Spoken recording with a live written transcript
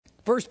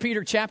1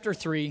 Peter chapter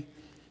 3,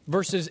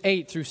 verses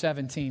 8 through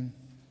 17.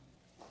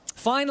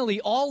 Finally,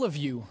 all of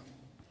you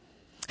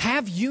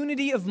have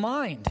unity of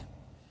mind,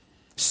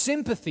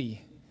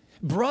 sympathy,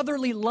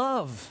 brotherly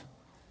love,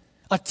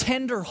 a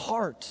tender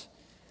heart,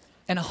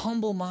 and a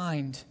humble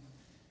mind.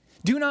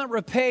 Do not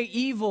repay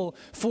evil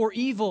for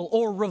evil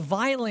or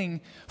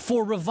reviling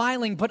for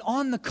reviling, but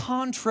on the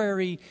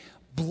contrary,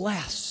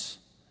 bless.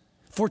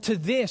 For to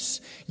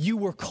this you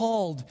were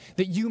called,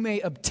 that you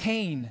may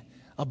obtain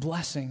a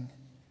blessing.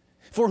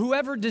 For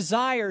whoever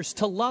desires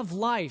to love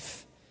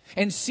life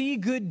and see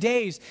good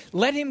days,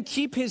 let him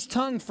keep his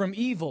tongue from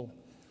evil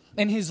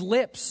and his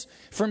lips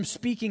from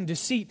speaking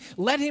deceit.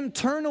 Let him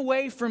turn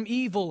away from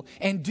evil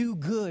and do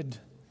good.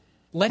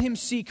 Let him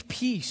seek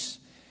peace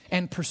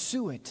and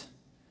pursue it.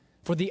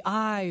 For the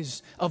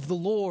eyes of the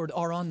Lord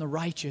are on the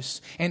righteous,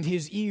 and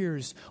his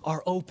ears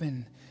are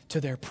open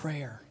to their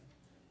prayer.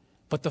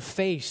 But the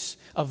face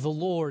of the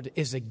Lord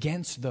is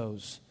against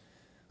those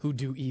who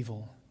do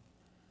evil.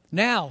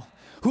 Now,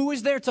 who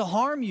is there to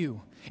harm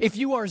you if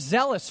you are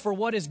zealous for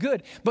what is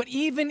good? But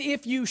even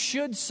if you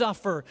should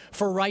suffer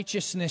for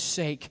righteousness'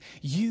 sake,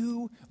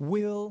 you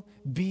will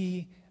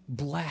be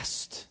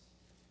blessed.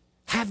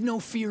 Have no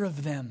fear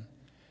of them,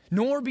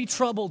 nor be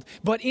troubled,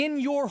 but in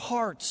your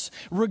hearts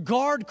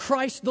regard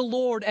Christ the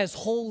Lord as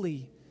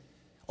holy,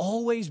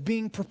 always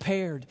being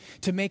prepared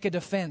to make a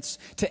defense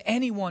to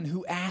anyone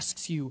who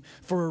asks you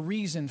for a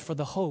reason for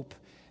the hope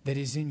that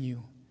is in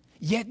you.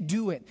 Yet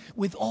do it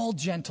with all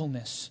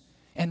gentleness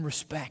and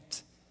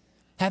respect,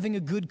 having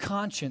a good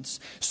conscience,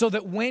 so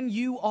that when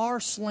you are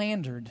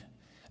slandered,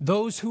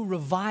 those who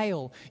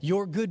revile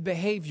your good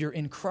behavior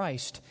in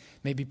Christ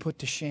may be put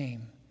to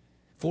shame.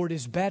 For it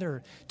is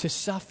better to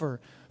suffer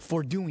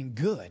for doing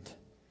good,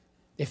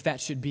 if that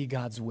should be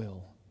God's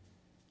will,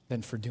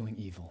 than for doing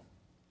evil.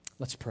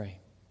 Let's pray.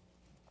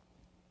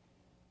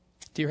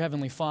 Dear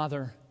Heavenly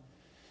Father,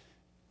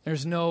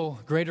 there's no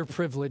greater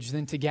privilege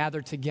than to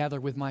gather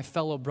together with my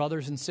fellow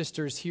brothers and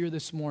sisters here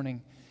this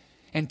morning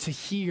and to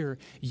hear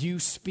you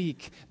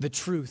speak the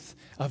truth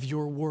of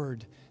your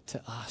word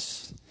to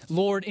us.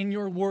 Lord, in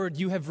your word,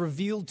 you have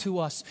revealed to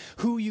us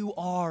who you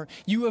are.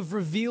 You have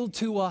revealed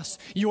to us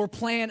your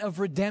plan of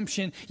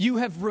redemption. You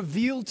have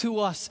revealed to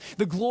us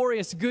the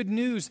glorious good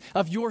news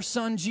of your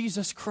Son,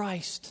 Jesus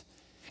Christ.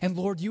 And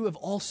Lord, you have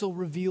also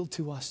revealed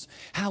to us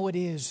how it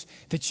is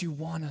that you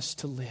want us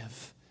to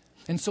live.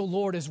 And so,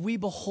 Lord, as we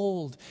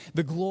behold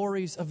the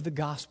glories of the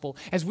gospel,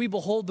 as we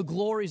behold the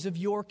glories of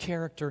your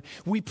character,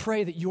 we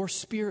pray that your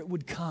Spirit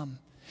would come,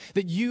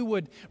 that you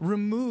would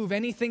remove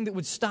anything that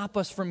would stop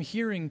us from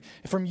hearing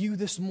from you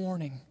this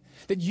morning,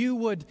 that you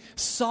would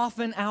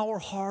soften our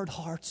hard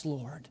hearts,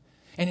 Lord,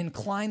 and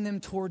incline them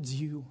towards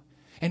you,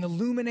 and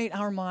illuminate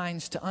our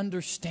minds to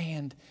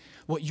understand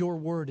what your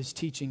word is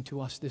teaching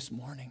to us this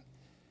morning.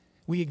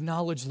 We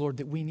acknowledge, Lord,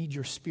 that we need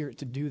your Spirit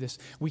to do this.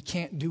 We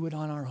can't do it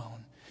on our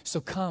own. So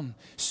come,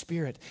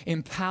 Spirit,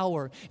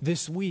 empower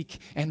this weak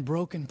and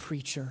broken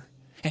preacher.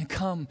 And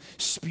come,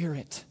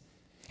 Spirit,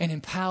 and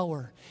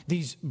empower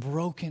these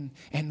broken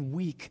and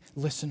weak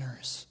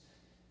listeners.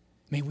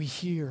 May we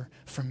hear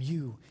from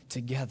you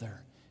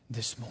together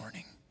this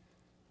morning,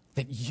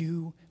 that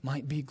you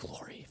might be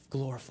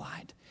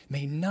glorified.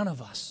 May none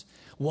of us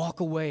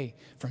walk away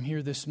from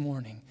here this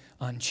morning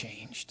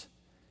unchanged.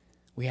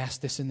 We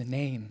ask this in the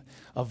name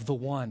of the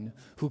one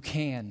who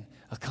can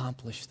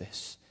accomplish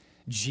this,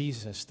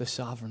 Jesus, the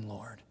sovereign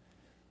Lord.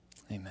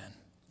 Amen.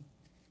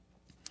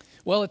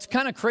 Well, it's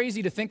kind of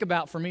crazy to think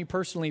about for me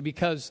personally,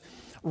 because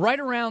right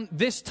around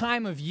this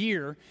time of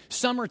year,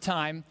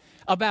 summertime,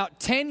 about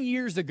 10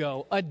 years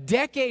ago, a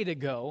decade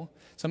ago,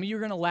 some of you are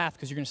going to laugh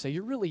because you're going to say,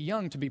 you're really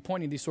young to be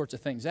pointing these sorts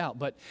of things out.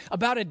 But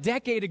about a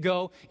decade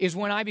ago is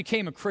when I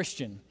became a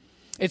Christian.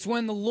 It's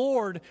when the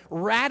Lord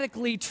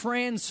radically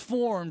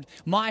transformed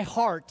my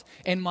heart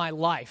and my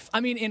life. I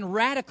mean, in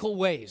radical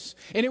ways.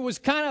 And it was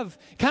kind of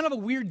a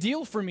weird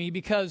deal for me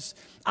because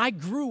I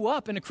grew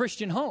up in a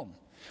Christian home.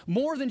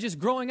 More than just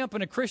growing up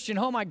in a Christian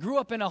home, I grew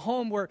up in a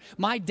home where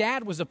my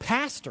dad was a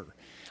pastor.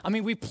 I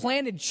mean, we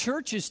planted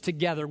churches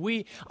together.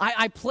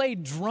 I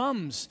played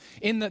drums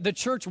in the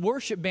church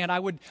worship band. I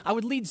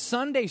would lead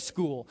Sunday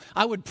school.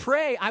 I would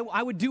pray.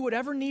 I would do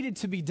whatever needed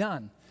to be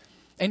done.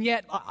 And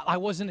yet, I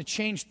wasn't a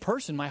changed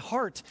person. My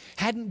heart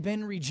hadn't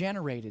been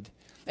regenerated.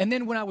 And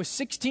then when I was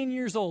 16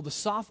 years old, a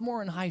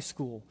sophomore in high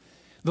school,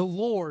 the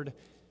Lord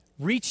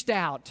reached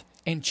out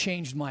and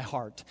changed my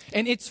heart.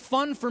 And it's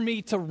fun for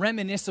me to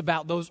reminisce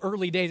about those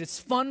early days. It's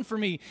fun for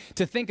me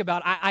to think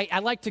about. I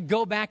like to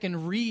go back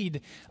and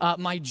read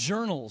my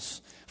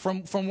journals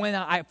from when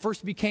I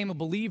first became a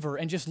believer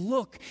and just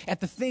look at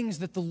the things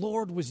that the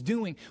Lord was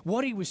doing,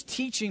 what he was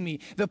teaching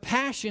me, the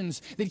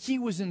passions that he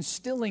was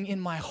instilling in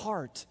my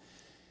heart.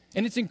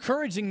 And it's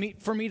encouraging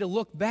for me to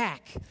look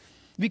back.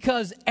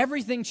 because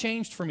everything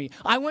changed for me.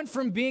 I went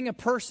from being a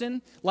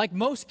person, like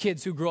most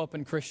kids who grew up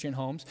in Christian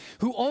homes,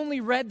 who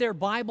only read their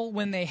Bible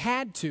when they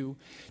had to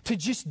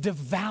just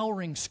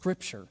devouring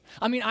Scripture.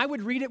 I mean, I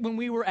would read it when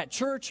we were at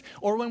church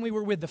or when we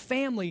were with the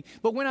family,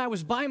 but when I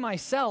was by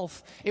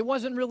myself, it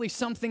wasn't really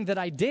something that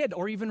I did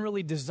or even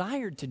really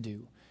desired to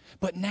do.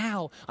 But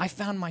now I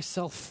found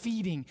myself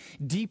feeding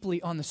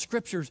deeply on the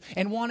Scriptures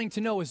and wanting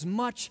to know as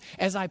much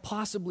as I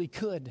possibly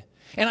could.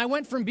 And I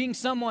went from being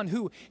someone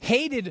who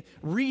hated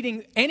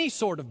reading any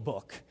sort of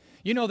book,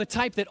 you know, the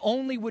type that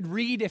only would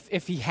read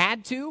if he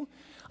had to.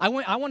 I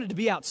wanted to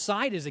be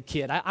outside as a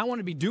kid. I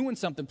wanted to be doing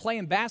something,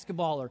 playing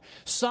basketball or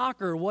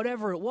soccer or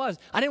whatever it was.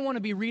 I didn't want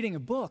to be reading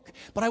a book.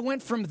 But I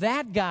went from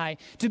that guy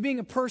to being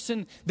a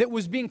person that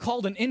was being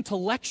called an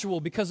intellectual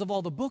because of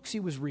all the books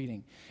he was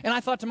reading. And I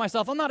thought to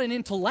myself, I'm not an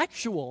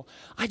intellectual.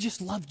 I just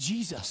love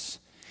Jesus.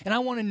 And I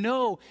want to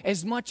know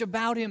as much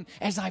about him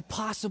as I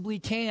possibly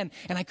can.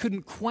 And I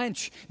couldn't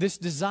quench this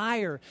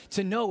desire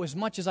to know as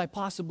much as I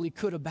possibly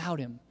could about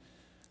him.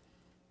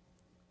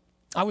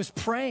 I was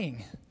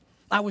praying.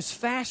 I was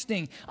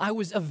fasting, I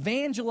was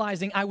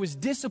evangelizing, I was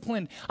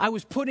disciplined, I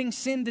was putting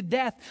sin to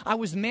death, I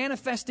was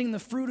manifesting the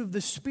fruit of the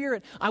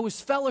Spirit, I was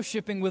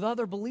fellowshipping with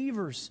other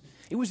believers.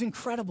 It was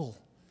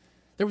incredible.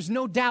 There was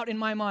no doubt in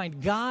my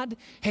mind, God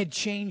had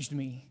changed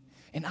me,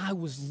 and I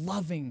was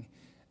loving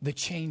the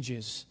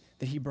changes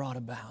that he brought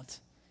about.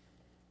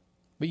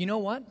 But you know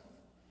what?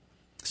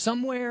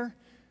 Somewhere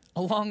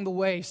along the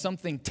way,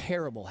 something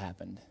terrible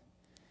happened.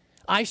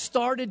 I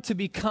started to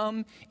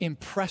become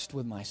impressed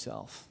with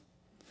myself.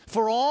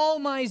 For all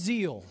my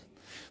zeal,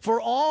 for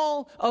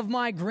all of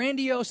my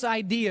grandiose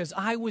ideas,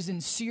 I was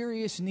in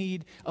serious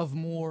need of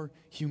more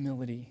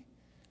humility.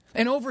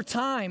 And over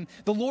time,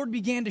 the Lord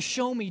began to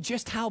show me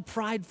just how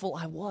prideful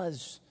I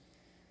was.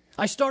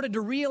 I started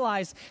to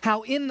realize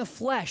how in the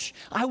flesh,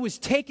 I was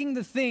taking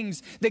the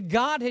things that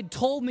God had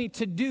told me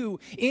to do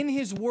in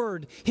His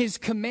Word, His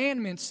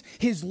commandments,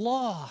 His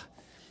law,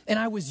 and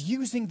I was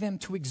using them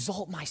to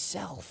exalt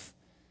myself.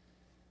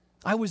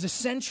 I was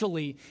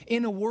essentially,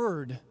 in a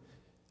word,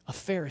 a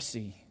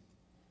Pharisee.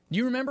 Do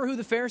you remember who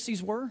the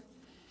Pharisees were?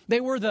 They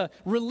were the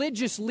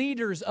religious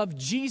leaders of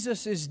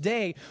Jesus'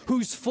 day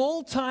whose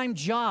full-time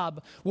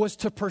job was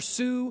to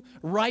pursue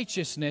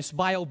righteousness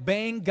by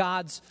obeying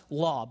God's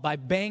law, by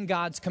obeying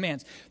God's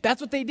commands.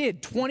 That's what they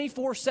did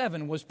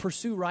 24/7 was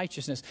pursue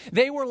righteousness.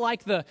 They were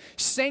like the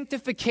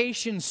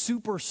sanctification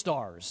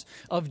superstars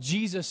of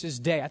Jesus'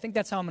 day. I think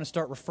that's how I'm going to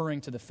start referring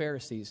to the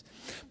Pharisees.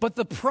 But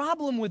the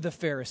problem with the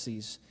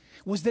Pharisees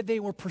was that they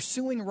were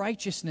pursuing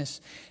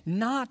righteousness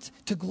not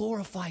to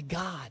glorify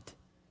God,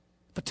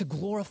 but to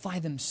glorify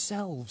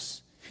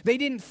themselves. They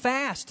didn't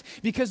fast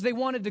because they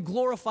wanted to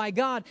glorify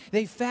God.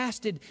 They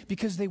fasted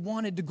because they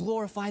wanted to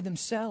glorify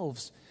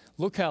themselves.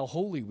 Look how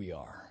holy we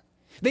are.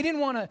 They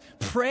didn't want to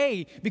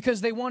pray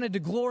because they wanted to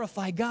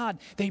glorify God.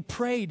 They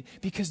prayed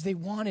because they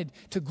wanted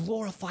to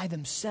glorify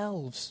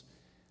themselves.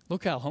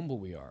 Look how humble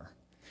we are.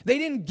 They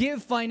didn't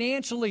give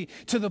financially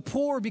to the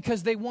poor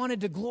because they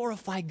wanted to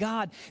glorify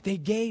God. They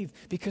gave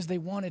because they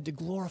wanted to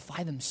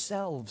glorify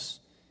themselves.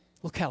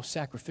 Look how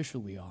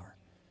sacrificial we are.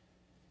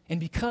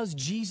 And because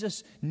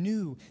Jesus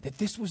knew that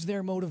this was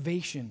their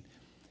motivation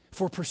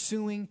for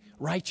pursuing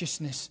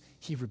righteousness,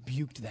 He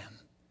rebuked them.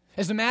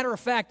 As a matter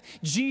of fact,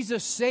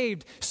 Jesus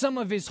saved some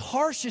of His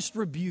harshest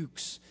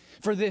rebukes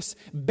for this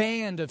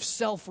band of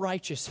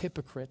self-righteous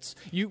hypocrites.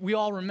 We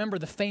all remember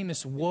the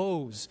famous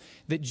woes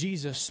that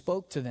Jesus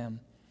spoke to them.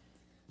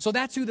 So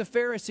that's who the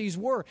Pharisees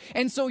were.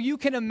 And so you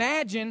can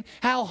imagine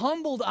how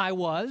humbled I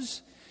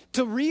was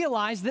to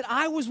realize that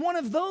I was one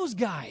of those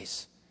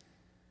guys.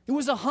 It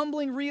was a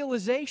humbling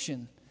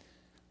realization.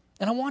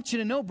 And I want you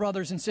to know,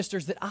 brothers and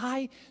sisters, that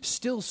I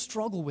still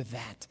struggle with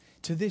that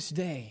to this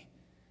day.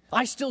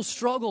 I still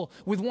struggle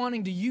with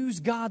wanting to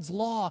use God's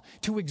law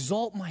to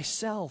exalt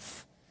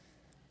myself.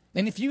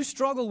 And if you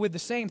struggle with the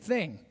same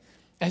thing,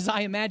 as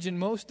I imagine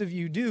most of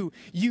you do,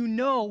 you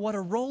know what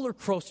a roller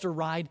coaster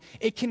ride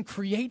it can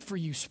create for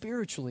you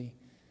spiritually.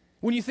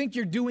 When you think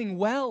you're doing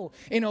well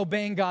in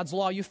obeying God's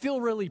law, you feel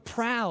really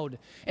proud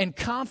and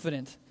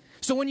confident.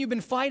 So when you've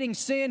been fighting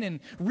sin and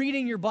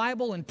reading your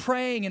Bible and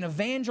praying and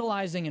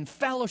evangelizing and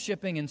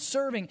fellowshipping and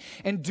serving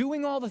and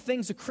doing all the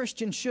things a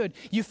Christian should,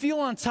 you feel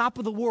on top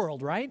of the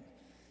world, right?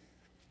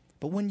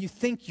 But when you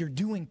think you're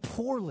doing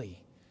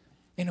poorly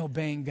in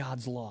obeying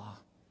God's law,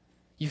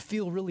 you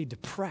feel really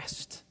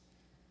depressed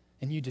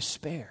and you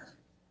despair.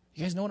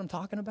 You guys know what I'm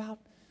talking about?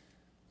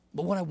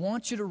 But what I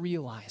want you to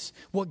realize,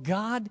 what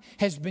God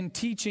has been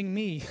teaching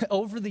me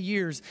over the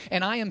years,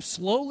 and I am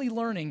slowly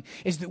learning,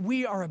 is that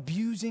we are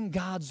abusing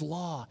God's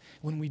law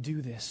when we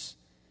do this.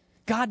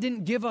 God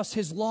didn't give us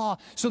His law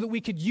so that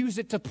we could use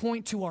it to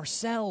point to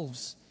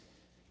ourselves.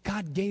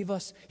 God gave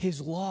us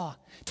His law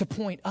to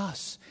point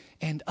us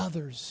and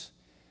others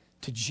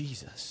to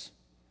Jesus.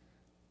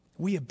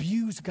 We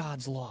abuse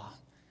God's law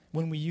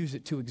when we use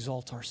it to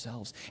exalt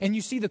ourselves. And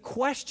you see, the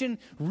question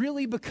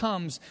really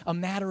becomes a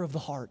matter of the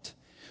heart.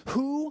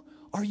 Who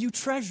are you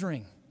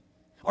treasuring?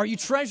 Are you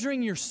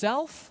treasuring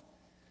yourself?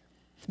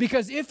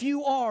 Because if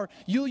you are,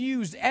 you'll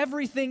use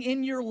everything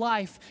in your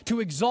life to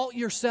exalt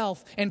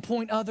yourself and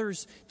point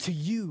others to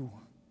you.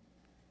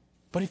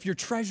 But if you're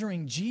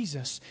treasuring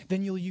Jesus,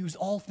 then you'll use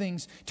all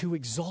things to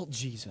exalt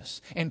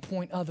Jesus and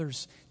point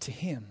others to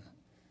him.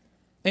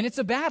 And it's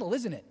a battle,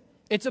 isn't it?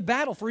 It's a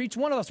battle for each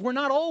one of us. We're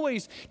not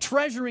always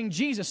treasuring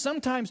Jesus.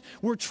 Sometimes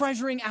we're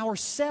treasuring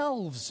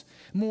ourselves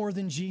more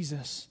than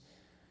Jesus.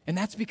 And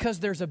that's because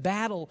there's a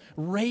battle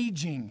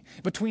raging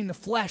between the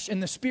flesh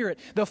and the Spirit.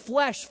 The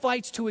flesh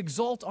fights to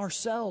exalt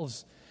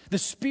ourselves. The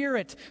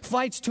Spirit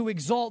fights to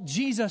exalt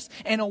Jesus,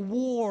 and a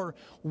war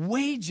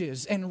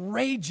wages and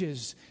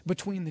rages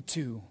between the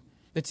two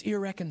that's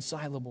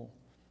irreconcilable.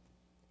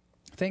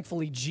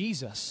 Thankfully,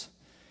 Jesus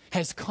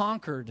has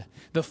conquered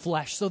the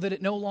flesh so that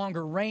it no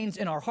longer reigns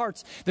in our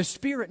hearts. The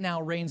Spirit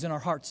now reigns in our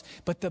hearts,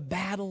 but the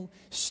battle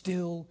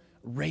still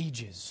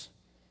rages,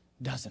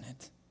 doesn't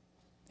it?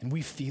 And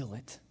we feel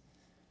it.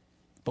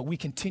 But we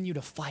continue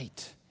to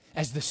fight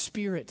as the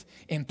Spirit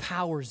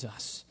empowers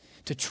us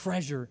to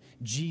treasure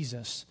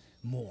Jesus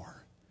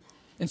more.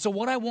 And so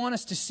what I want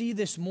us to see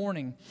this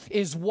morning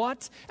is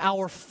what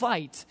our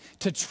fight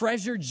to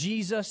treasure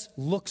Jesus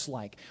looks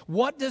like.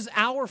 What does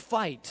our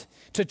fight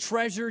to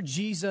treasure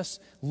Jesus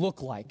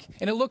look like?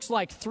 And it looks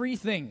like three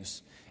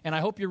things. And I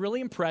hope you're really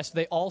impressed.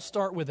 They all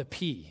start with a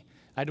P.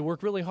 I had to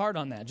work really hard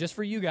on that, just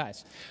for you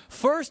guys.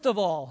 First of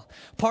all,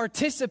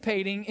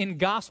 participating in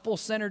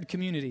gospel-centered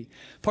community.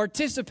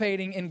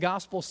 Participating in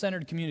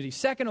gospel-centered community.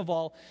 Second of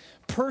all,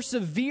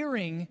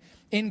 persevering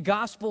in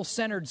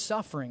gospel-centered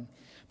suffering.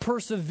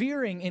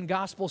 Persevering in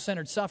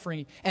gospel-centered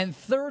suffering. And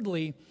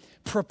thirdly,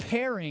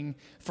 preparing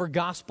for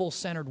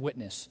gospel-centered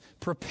witness.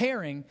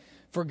 Preparing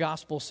for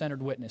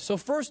gospel-centered witness. So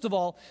first of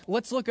all,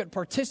 let's look at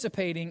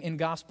participating in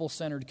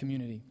gospel-centered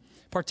community.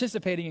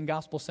 Participating in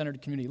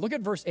gospel-centered community. Look at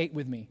verse 8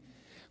 with me.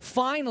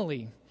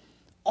 Finally,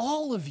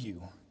 all of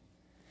you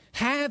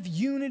have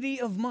unity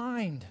of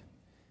mind,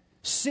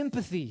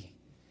 sympathy,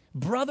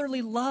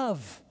 brotherly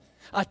love,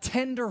 a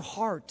tender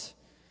heart,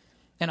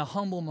 and a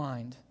humble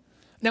mind.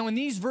 Now, in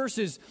these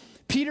verses,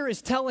 Peter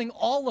is telling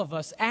all of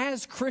us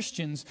as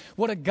Christians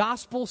what a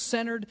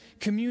gospel-centered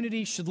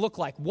community should look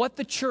like, what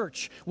the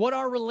church, what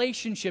our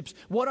relationships,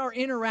 what our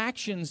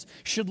interactions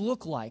should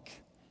look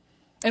like.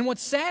 And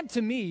what's sad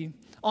to me,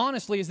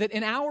 honestly, is that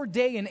in our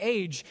day and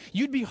age,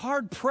 you'd be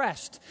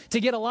hard-pressed to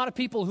get a lot of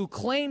people who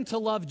claim to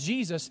love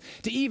Jesus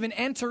to even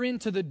enter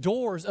into the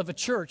doors of a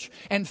church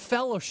and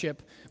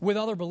fellowship with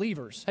other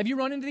believers. Have you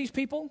run into these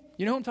people?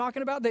 You know who I'm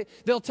talking about?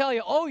 They'll tell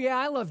you, oh yeah,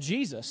 I love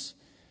Jesus.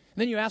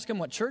 And then you ask them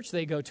what church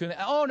they go to, and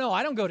oh no,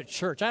 I don't go to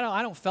church.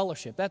 I don't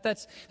fellowship.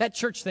 That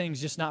church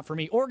thing's just not for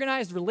me.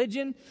 Organized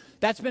religion,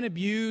 that's been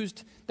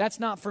abused. That's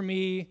not for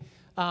me.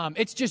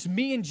 It's just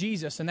me and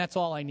Jesus, and that's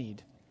all I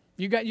need.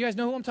 You guys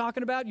know who I'm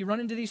talking about? You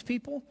run into these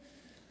people?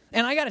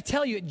 And I got to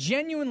tell you, it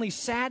genuinely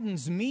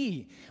saddens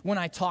me when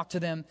I talk to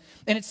them.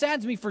 And it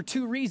saddens me for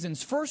two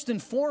reasons. First and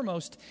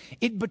foremost,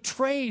 it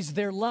betrays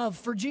their love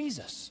for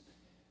Jesus.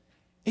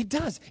 It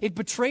does. It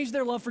betrays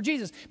their love for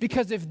Jesus.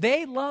 Because if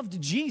they loved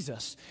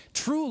Jesus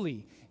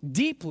truly,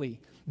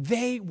 deeply,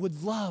 they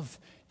would love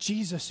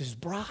Jesus'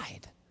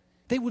 bride.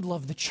 They would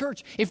love the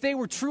church. If they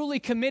were truly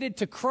committed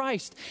to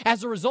Christ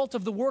as a result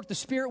of the work the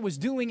Spirit was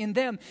doing in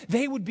them,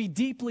 they would be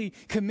deeply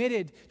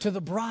committed to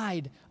the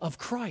bride of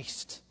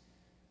Christ.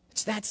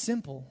 It's that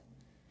simple.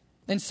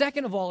 And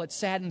second of all, it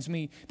saddens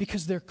me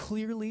because they're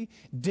clearly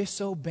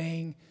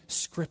disobeying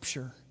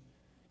Scripture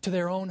to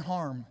their own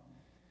harm.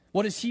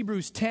 What does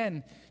Hebrews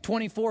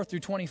 10:24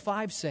 through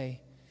 25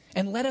 say?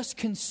 And let us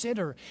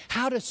consider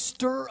how to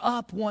stir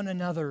up one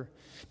another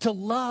to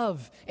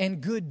love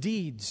and good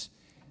deeds,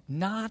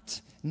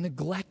 not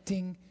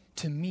neglecting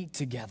to meet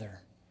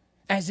together,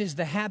 as is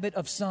the habit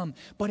of some,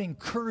 but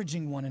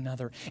encouraging one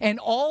another, and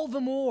all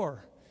the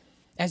more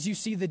as you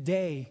see the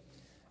day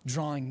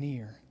drawing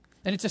near.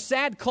 And it's a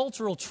sad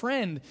cultural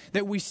trend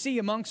that we see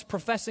amongst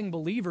professing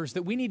believers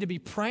that we need to be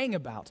praying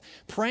about,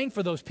 praying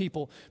for those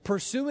people,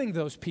 pursuing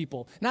those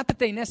people. Not that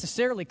they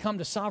necessarily come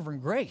to sovereign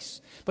grace,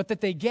 but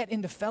that they get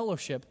into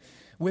fellowship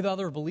with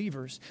other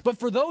believers. But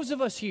for those of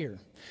us here,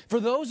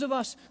 for those of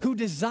us who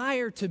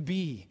desire to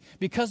be,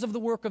 because of the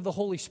work of the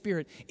Holy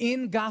Spirit,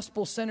 in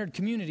gospel-centered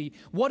community,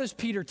 what does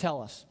Peter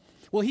tell us?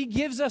 Well, he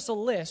gives us a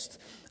list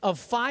of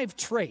 5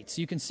 traits.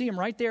 You can see them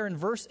right there in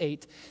verse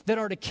 8 that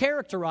are to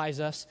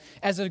characterize us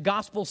as a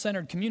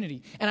gospel-centered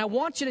community. And I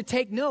want you to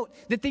take note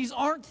that these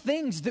aren't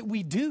things that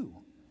we do.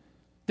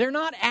 They're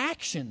not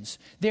actions.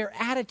 They're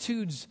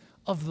attitudes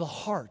of the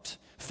heart,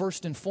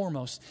 first and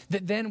foremost,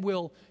 that then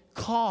will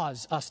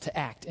cause us to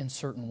act in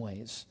certain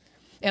ways.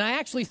 And I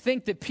actually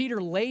think that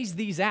Peter lays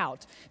these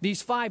out,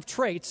 these 5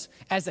 traits,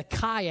 as a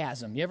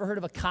chiasm. You ever heard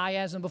of a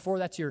chiasm before?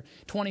 That's your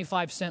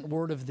 25-cent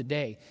word of the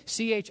day.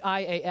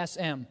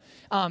 C-H-I-A-S-M.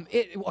 A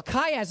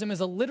chiasm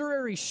is a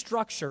literary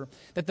structure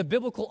that the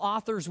biblical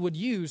authors would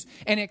use,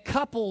 and it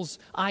couples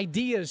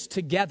ideas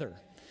together.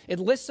 It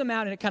lists them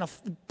out and it kind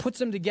of puts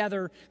them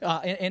together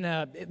in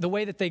the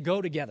way that they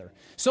go together.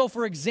 So,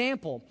 for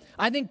example,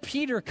 I think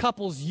Peter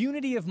couples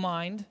unity of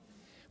mind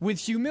with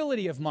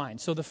humility of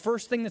mind. So the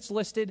first thing that's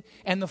listed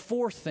and the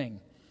fourth thing.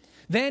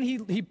 Then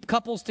he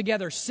couples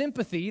together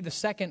sympathy, the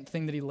second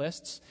thing that he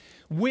lists,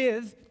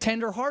 with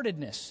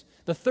tenderheartedness,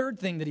 the third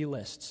thing that he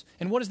lists.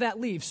 And what does that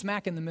leave?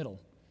 Smack in the middle.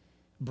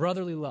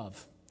 Brotherly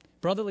love.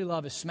 Brotherly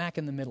love is smack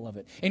in the middle of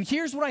it. And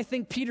here's what I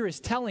think Peter is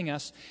telling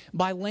us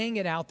by laying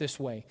it out this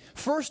way.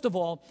 First of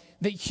all,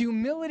 that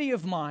humility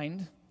of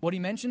mind, what he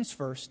mentions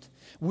first,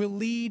 will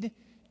lead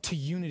to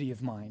unity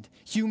of mind.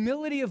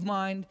 Humility of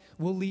mind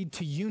will lead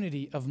to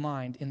unity of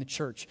mind in the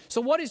church.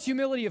 So what is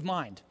humility of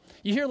mind?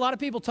 You hear a lot of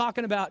people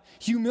talking about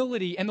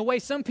humility, and the way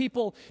some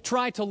people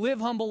try to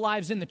live humble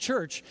lives in the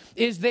church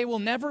is they will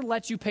never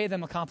let you pay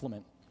them a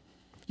compliment.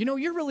 You know,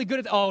 you're really good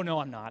at, oh, no,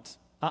 I'm not.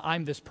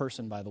 I'm this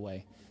person, by the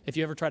way. If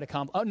you ever try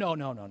to oh, no.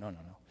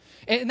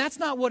 And that's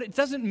not what, it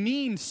doesn't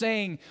mean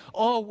saying,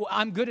 oh,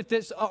 I'm good at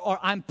this, or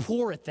I'm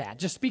poor at that.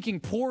 Just speaking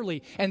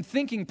poorly and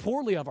thinking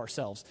poorly of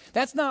ourselves.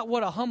 That's not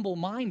what a humble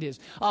mind is.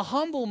 A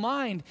humble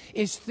mind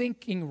is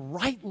thinking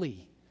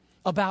rightly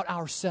about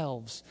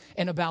ourselves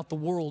and about the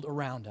world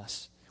around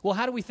us. Well,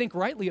 how do we think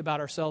rightly about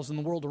ourselves and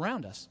the world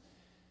around us?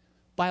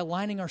 By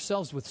aligning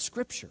ourselves with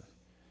Scripture.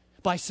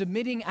 By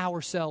submitting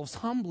ourselves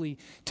humbly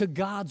to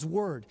God's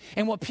word.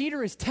 And what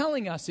Peter is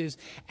telling us is,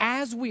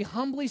 as we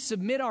humbly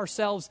submit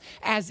ourselves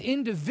as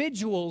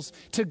individuals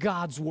to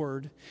God's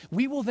word,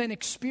 we will then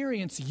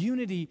experience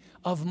unity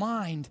of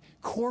mind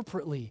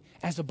corporately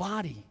as a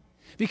body.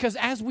 Because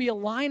as we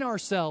align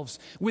ourselves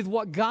with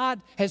what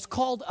God has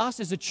called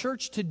us as a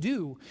church to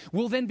do,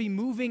 we'll then be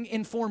moving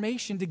in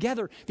formation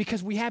together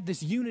because we have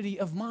this unity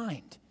of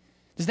mind.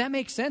 Does that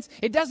make sense?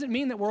 It doesn't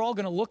mean that we're all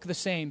going to look the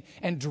same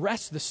and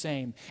dress the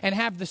same and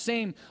have the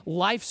same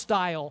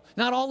lifestyle.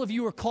 Not all of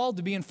you are called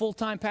to be in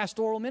full-time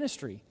pastoral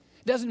ministry.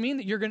 It doesn't mean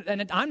that you're going to,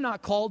 and I'm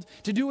not called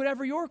to do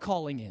whatever your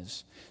calling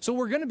is. So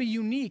we're going to be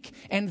unique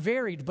and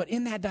varied, but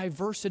in that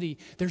diversity,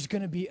 there's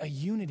going to be a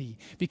unity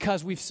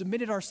because we've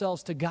submitted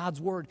ourselves to God's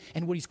word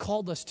and what he's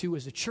called us to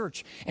as a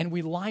church, and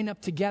we line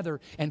up together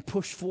and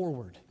push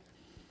forward.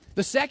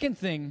 The second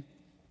thing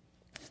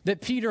that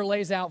Peter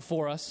lays out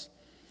for us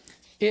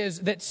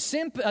is that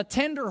a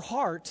tender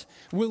heart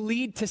will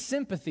lead to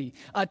sympathy.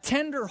 A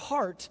tender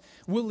heart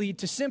will lead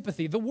to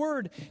sympathy. The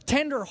word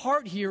tender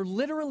heart here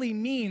literally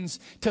means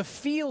to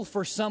feel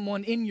for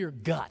someone in your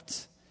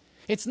gut.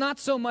 It's not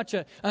so much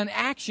an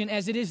action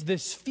as it is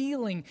this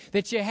feeling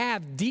that you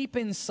have deep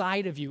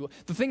inside of you.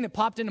 The thing that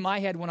popped into my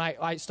head when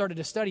I started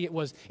to study it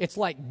was, it's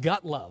like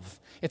gut love.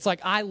 It's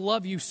like I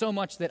love you so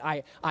much that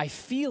I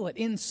feel it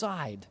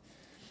inside.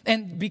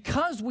 And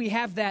because we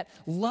have that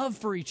love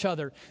for each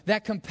other,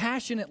 that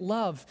compassionate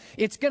love,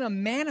 it's going to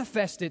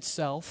manifest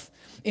itself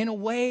in a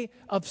way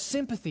of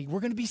sympathy.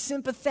 We're going to be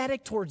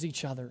sympathetic towards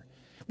each other.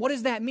 What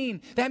does that mean?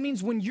 That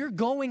means when you're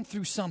going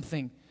through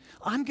something,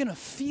 I'm going to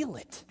feel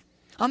it.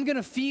 I'm going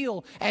to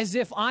feel as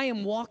if I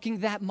am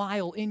walking that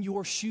mile in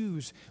your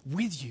shoes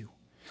with you.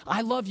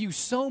 I love you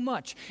so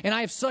much, and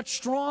I have such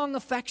strong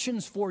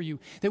affections for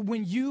you that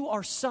when you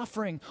are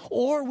suffering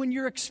or when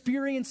you're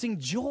experiencing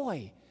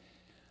joy,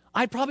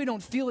 I probably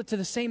don't feel it to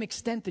the same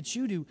extent that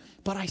you do,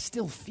 but I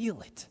still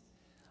feel it.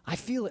 I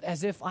feel it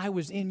as if I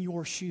was in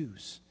your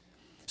shoes.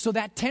 So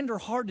that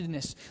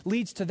tenderheartedness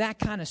leads to that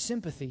kind of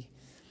sympathy.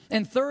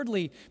 And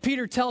thirdly,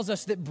 Peter tells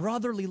us that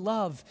brotherly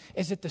love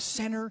is at the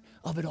center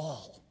of it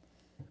all.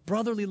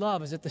 Brotherly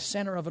love is at the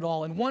center of it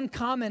all. And one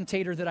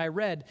commentator that I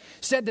read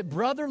said that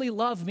brotherly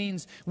love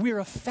means we're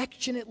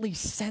affectionately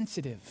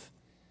sensitive,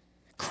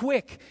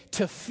 quick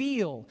to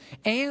feel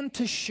and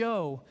to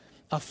show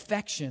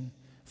affection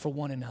for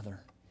one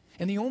another.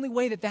 And the only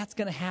way that that's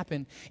going to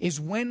happen is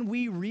when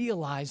we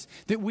realize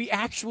that we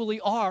actually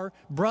are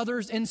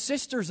brothers and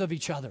sisters of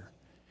each other.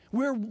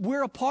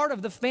 We're a part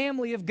of the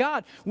family of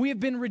God. We have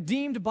been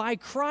redeemed by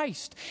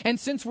Christ. And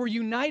since we're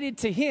united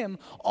to him,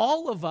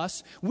 all of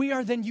us, we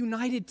are then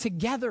united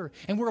together.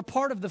 And we're a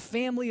part of the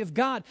family of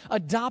God,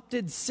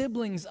 adopted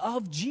siblings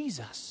of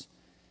Jesus.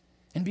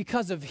 And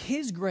because of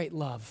his great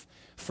love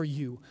for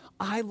you,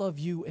 I love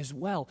you as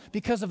well.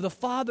 Because of the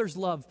Father's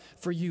love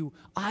for you,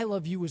 I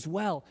love you as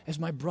well as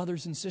my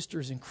brothers and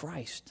sisters in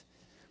Christ.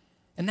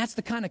 And that's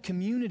the kind of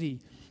community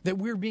that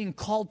we're being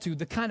called to,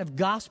 the kind of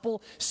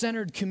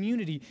gospel-centered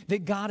community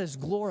that God is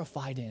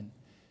glorified in.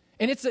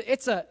 And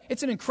it's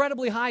an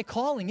incredibly high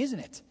calling, isn't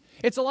it?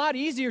 It's a lot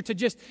easier to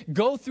just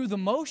go through the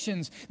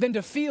motions than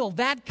to feel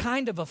that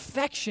kind of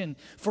affection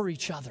for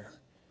each other.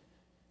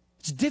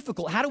 It's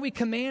difficult. How do we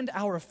command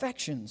our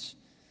affections?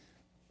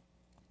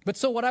 But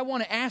so what I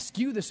want to ask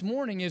you this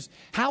morning is,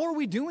 how are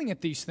we doing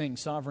at these things,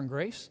 Sovereign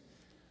Grace?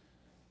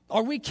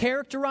 Are we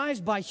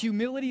characterized by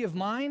humility of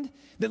mind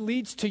that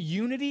leads to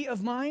unity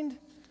of mind?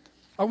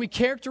 Are we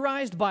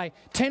characterized by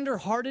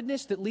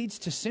tenderheartedness that leads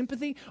to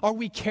sympathy? Are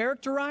we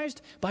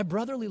characterized by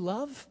brotherly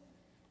love?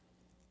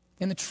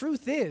 And the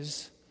truth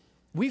is,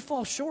 we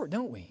fall short,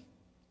 don't we?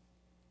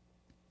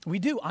 We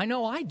do. I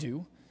know I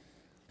do.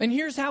 And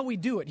here's how we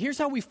do it. Here's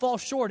how we fall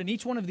short in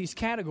each one of these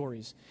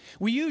categories.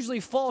 We usually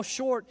fall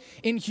short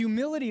in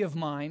humility of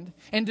mind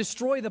and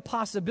destroy the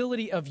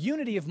possibility of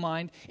unity of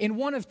mind in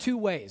one of two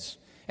ways.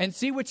 and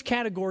see which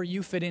category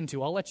you fit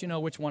into. I'll let you know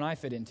which one I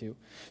fit into.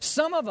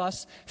 Some of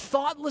us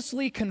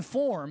thoughtlessly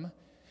conform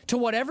to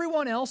what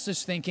everyone else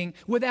is thinking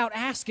without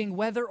asking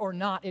whether or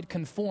not it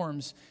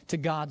conforms to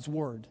God's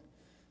word.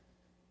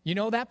 You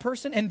know that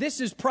person? And this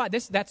is pride.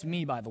 That's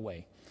me, by the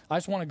way. I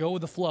just want to go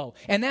with the flow.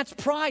 And that's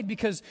pride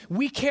because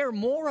we care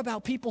more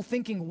about people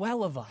thinking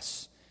well of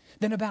us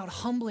than about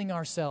humbling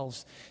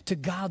ourselves to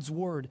God's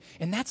word.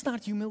 And that's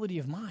not humility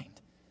of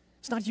mind.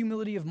 It's not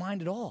humility of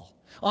mind at all.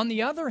 On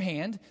the other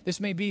hand, this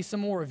may be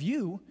some more of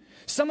you,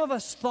 some of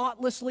us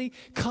thoughtlessly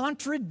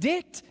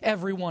contradict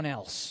everyone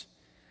else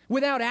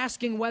without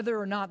asking whether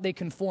or not they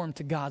conform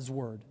to God's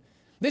word.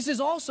 This is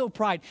also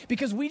pride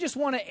because we just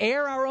want to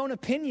air our own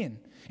opinion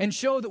and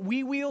show that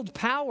we wield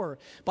power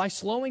by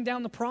slowing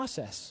down the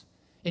process.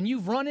 And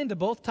you've run into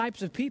both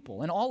types of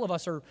people, and all of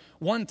us are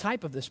one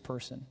type of this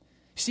person.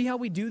 See how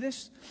we do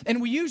this? And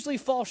we usually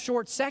fall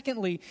short,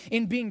 secondly,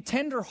 in being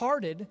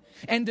tender-hearted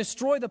and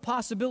destroy the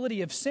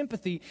possibility of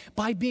sympathy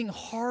by being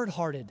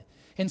hard-hearted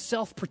and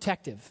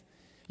self-protective.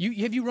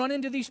 Have you run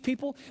into these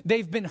people?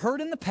 They've been hurt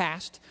in the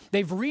past,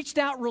 they've reached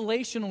out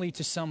relationally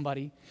to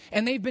somebody,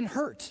 and they've been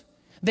hurt.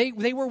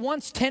 They were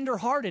once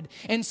tender-hearted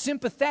and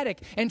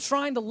sympathetic and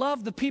trying to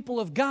love the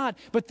people of God,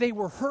 but they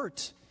were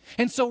hurt.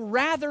 And so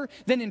rather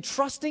than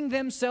entrusting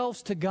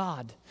themselves to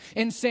God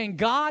and saying,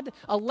 God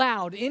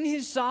allowed in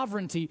his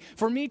sovereignty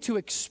for me to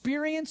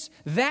experience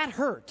that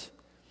hurt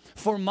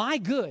for my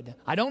good.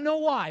 I don't know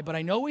why, but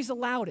I know he's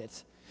allowed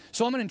it.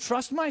 So I'm going to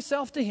entrust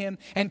myself to him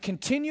and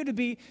continue to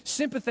be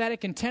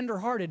sympathetic and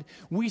tender-hearted.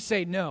 We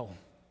say, no,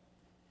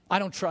 I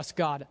don't trust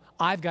God.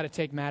 I've got to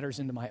take matters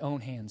into my own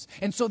hands.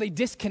 And so they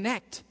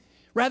disconnect.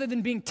 Rather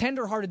than being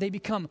tender-hearted, they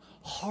become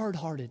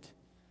hard-hearted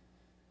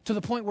to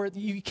the point where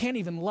you can't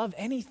even love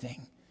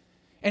anything.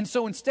 And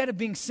so instead of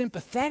being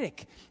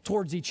sympathetic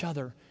towards each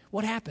other,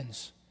 what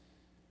happens?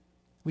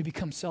 We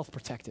become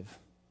self-protective.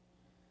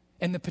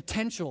 And the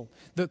potential,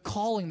 the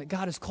calling that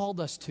God has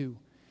called us to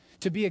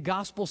be a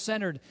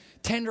gospel-centered,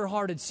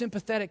 tender-hearted,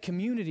 sympathetic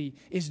community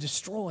is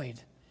destroyed.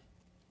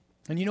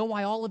 And you know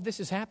why all of this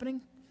is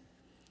happening?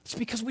 It's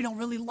because we don't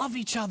really love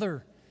each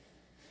other.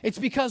 It's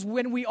because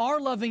when we are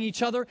loving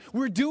each other,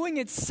 we're doing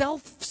it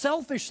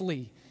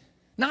selfishly.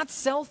 Not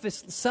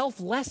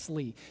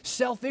selflessly,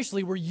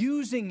 selfishly. We're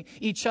using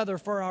each other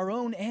for our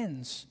own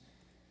ends.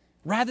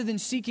 Rather than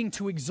seeking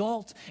to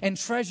exalt and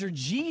treasure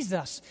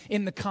Jesus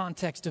in the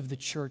context of the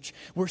church,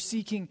 we're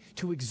seeking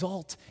to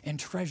exalt and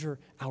treasure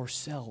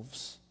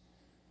ourselves.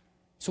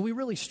 So we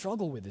really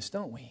struggle with this,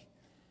 don't we?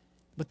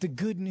 But the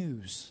good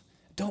news,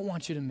 I don't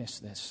want you to miss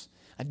this.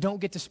 I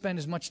don't get to spend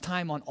as much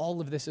time on all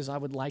of this as I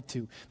would like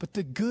to. But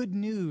the good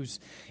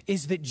news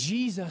is that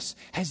Jesus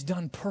has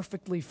done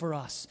perfectly for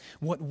us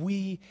what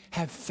we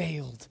have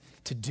failed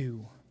to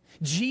do.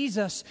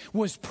 Jesus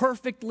was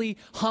perfectly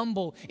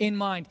humble in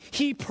mind.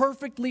 He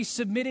perfectly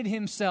submitted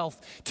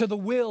himself to the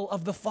will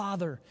of the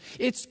Father.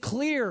 It's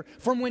clear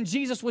from when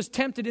Jesus was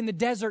tempted in the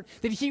desert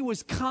that he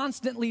was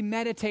constantly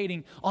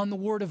meditating on the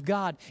Word of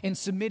God and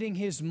submitting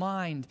his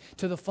mind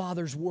to the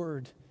Father's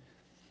Word.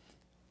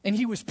 And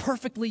he was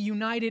perfectly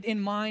united in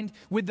mind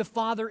with the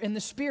Father and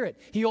the Spirit.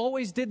 He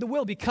always did the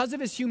will. Because of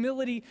his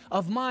humility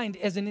of mind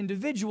as an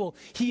individual,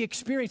 he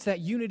experienced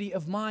that unity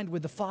of mind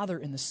with the Father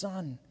and the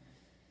Son.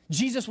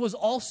 Jesus was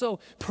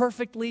also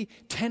perfectly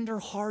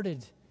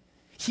tender-hearted.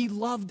 He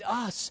loved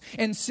us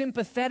and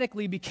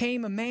sympathetically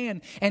became a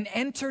man and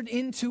entered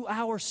into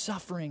our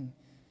suffering.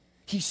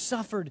 He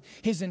suffered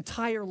his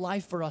entire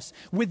life for us,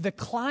 with the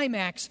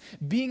climax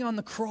being on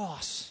the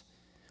cross,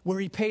 where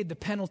he paid the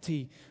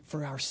penalty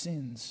for our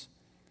sins.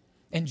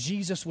 And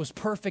Jesus was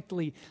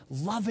perfectly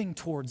loving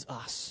towards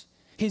us,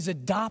 his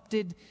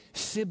adopted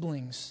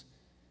siblings.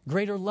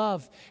 Greater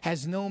love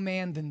has no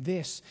man than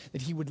this,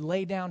 that he would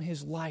lay down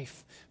his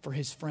life for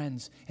his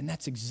friends. And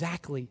that's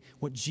exactly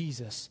what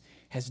Jesus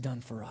has done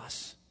for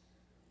us.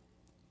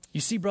 You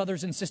see,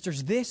 brothers and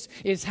sisters, this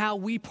is how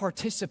we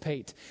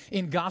participate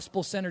in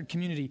gospel-centered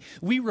community.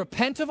 We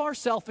repent of our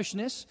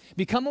selfishness,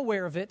 become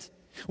aware of it.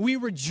 We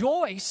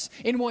rejoice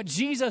in what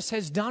Jesus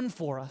has done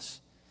for us.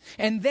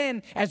 And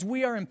then, as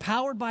we are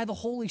empowered by the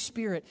Holy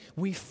Spirit,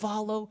 we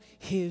follow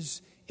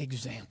his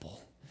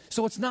example.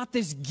 So it's not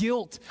this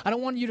guilt. I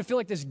don't want you to feel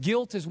like this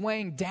guilt is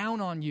weighing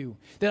down on you,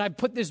 that I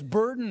put this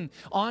burden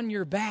on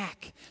your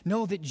back.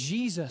 Know that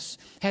Jesus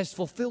has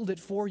fulfilled it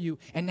for you,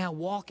 and now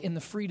walk in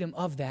the freedom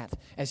of that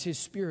as his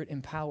Spirit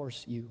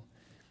empowers you.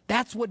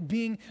 That's what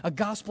being a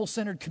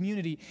gospel-centered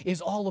community is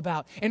all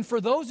about. And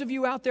for those of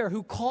you out there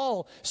who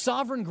call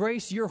Sovereign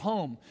Grace your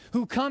home,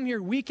 who come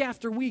here week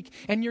after week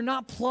and you're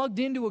not plugged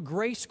into a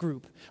grace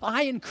group,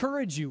 I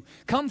encourage you,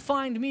 come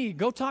find me.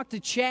 Go talk to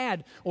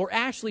Chad or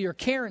Ashley or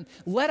Karen.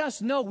 Let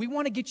us know. We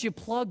want to get you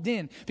plugged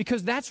in,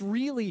 because that's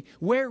really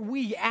where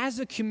we as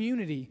a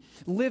community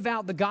live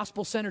out the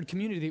gospel-centered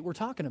community that we're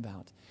talking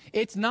about.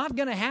 It's not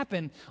going to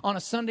happen on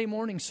a Sunday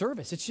morning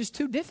service. It's just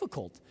too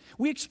difficult.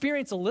 We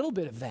experience a little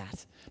bit of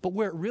that. But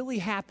where it really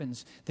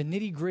happens, the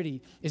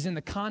nitty-gritty, is in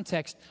the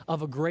context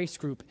of a grace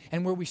group,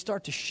 and where we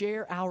start to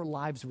share our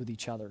lives with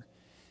each other.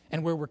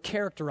 and where we're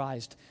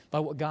characterized by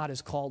what God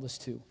has called us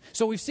to.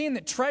 So we've seen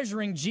that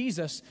treasuring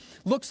Jesus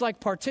looks like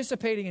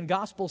participating in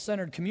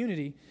gospel-centered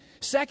community.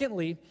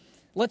 Secondly,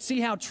 let's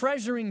see how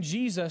treasuring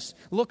Jesus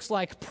looks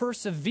like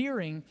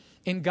persevering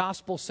in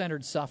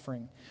gospel-centered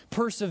suffering.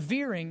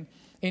 Persevering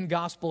in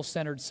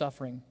gospel-centered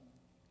suffering.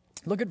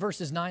 Look at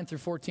verses 9 through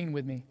 14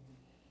 with me.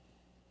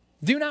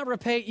 Do not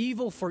repay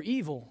evil for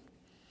evil,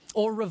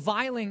 or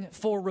reviling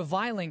for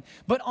reviling,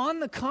 but on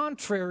the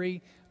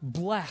contrary,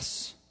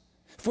 bless.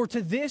 For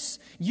to this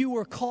you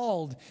were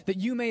called, that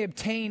you may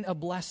obtain a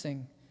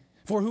blessing.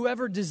 For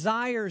whoever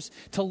desires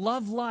to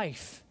love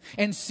life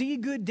and see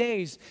good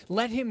days,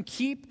 let him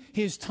keep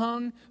his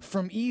tongue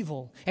from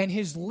evil and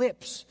his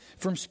lips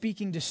from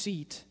speaking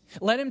deceit.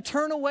 Let him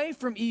turn away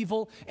from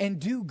evil and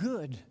do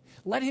good.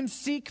 Let him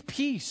seek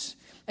peace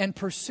and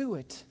pursue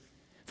it.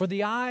 For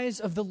the eyes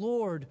of the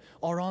Lord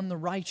are on the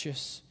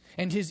righteous,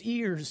 and his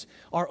ears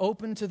are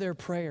open to their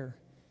prayer.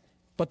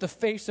 But the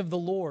face of the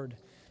Lord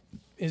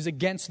is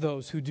against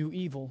those who do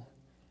evil.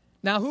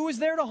 Now, who is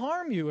there to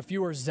harm you if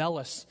you are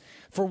zealous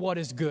for what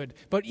is good?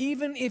 But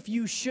even if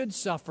you should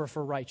suffer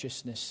for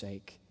righteousness'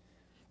 sake,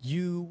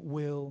 you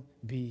will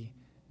be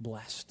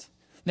blessed.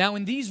 Now,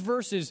 in these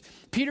verses,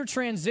 Peter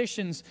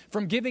transitions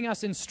from giving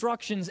us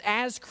instructions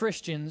as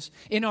Christians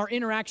in our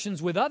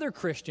interactions with other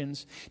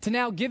Christians to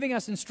now giving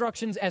us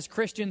instructions as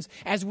Christians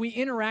as we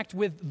interact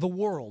with the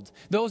world,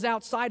 those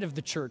outside of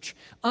the church,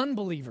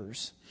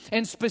 unbelievers.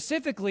 And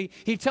specifically,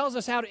 he tells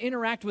us how to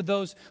interact with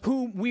those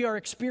who we are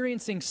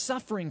experiencing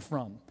suffering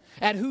from,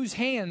 at whose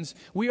hands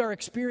we are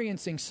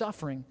experiencing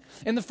suffering.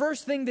 And the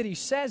first thing that he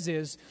says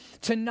is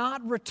to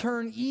not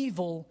return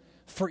evil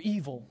for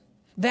evil.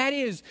 That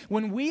is,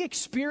 when we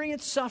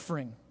experience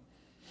suffering,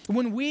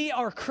 when we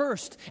are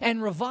cursed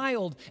and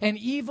reviled and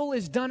evil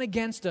is done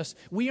against us,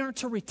 we aren't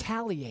to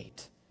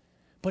retaliate,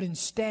 but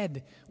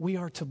instead we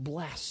are to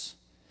bless.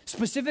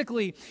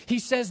 Specifically, he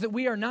says that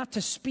we are not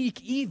to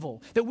speak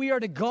evil, that we are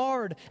to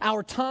guard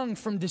our tongue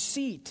from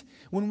deceit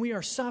when we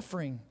are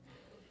suffering.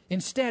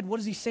 Instead, what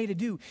does he say to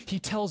do? He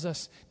tells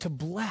us to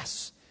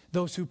bless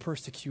those who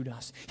persecute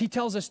us. He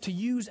tells us to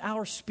use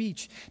our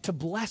speech to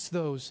bless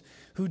those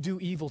who do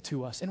evil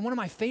to us. And one of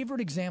my favorite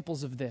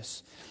examples of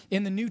this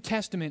in the New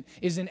Testament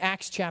is in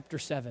Acts chapter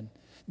 7,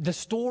 the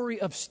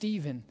story of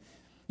Stephen.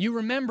 You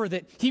remember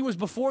that he was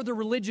before the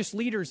religious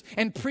leaders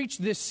and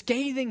preached this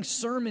scathing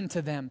sermon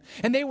to them.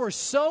 And they were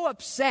so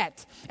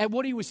upset at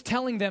what he was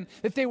telling them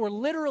that they were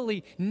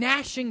literally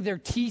gnashing their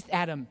teeth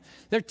at him.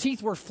 Their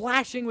teeth were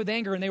flashing with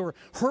anger, and they were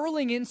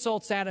hurling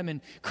insults at him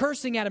and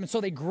cursing at him. And so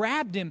they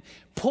grabbed him,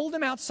 pulled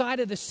him outside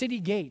of the city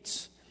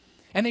gates,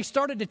 and they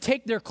started to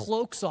take their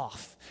cloaks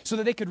off so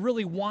that they could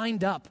really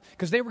wind up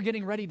because they were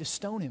getting ready to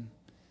stone him.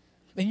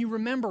 And you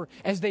remember,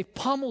 as they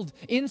pummeled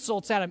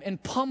insults at him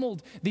and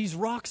pummeled these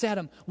rocks at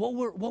him, what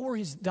were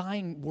his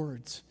dying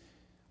words?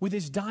 With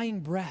his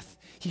dying breath,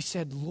 he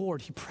said,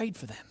 Lord, he prayed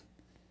for them.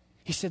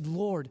 He said,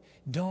 Lord,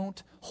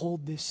 don't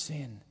hold this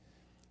sin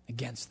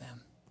against them.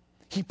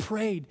 He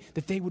prayed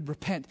that they would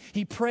repent.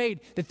 He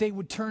prayed that they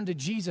would turn to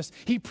Jesus.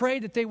 He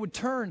prayed that they would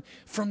turn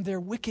from their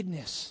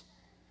wickedness.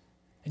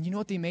 And you know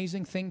what the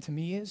amazing thing to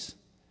me is?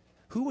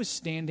 Who was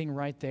standing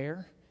right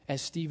there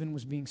as Stephen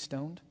was being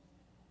stoned?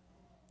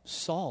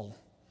 Saul,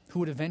 who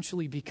would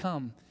eventually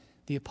become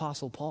the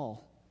Apostle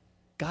Paul.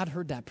 God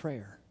heard that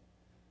prayer.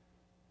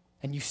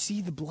 And you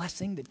see the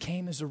blessing that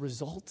came as a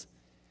result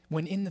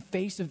when in the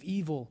face of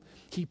evil,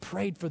 he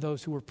prayed for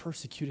those who were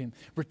persecuting him,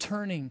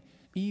 returning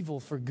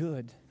evil for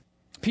good.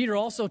 Peter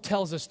also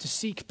tells us to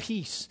seek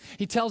peace.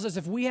 He tells us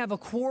if we have a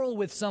quarrel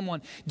with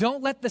someone,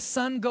 don't let the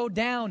sun go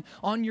down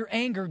on your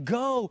anger.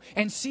 Go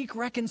and seek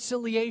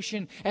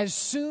reconciliation as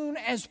soon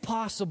as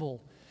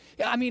possible.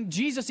 I mean,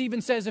 Jesus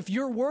even says if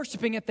you're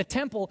worshiping at the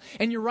temple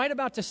and you're right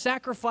about to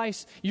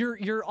sacrifice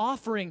your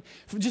offering,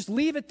 just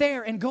leave it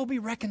there and go be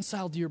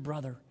reconciled to your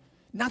brother.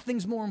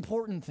 Nothing's more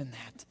important than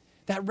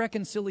that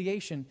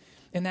reconciliation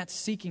and that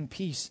seeking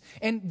peace.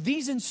 And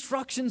these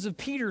instructions of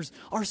Peter's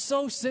are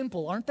so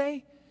simple, aren't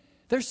they?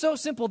 They're so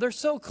simple. They're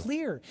so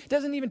clear. It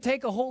doesn't even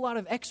take a whole lot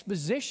of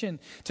exposition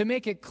to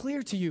make it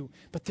clear to you,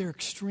 but they're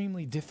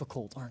extremely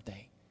difficult, aren't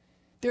they?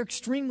 They're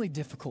extremely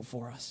difficult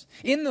for us.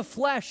 In the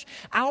flesh,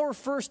 our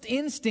first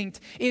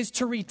instinct is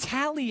to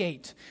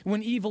retaliate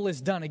when evil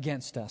is done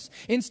against us.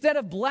 Instead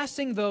of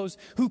blessing those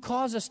who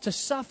cause us to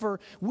suffer,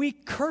 we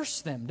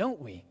curse them,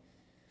 don't we?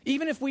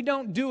 Even if we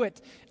don't do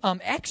it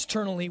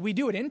externally, we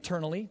do it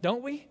internally,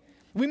 don't we?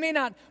 We may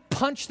not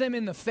punch them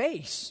in the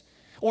face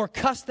or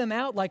cuss them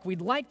out like we'd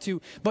like to,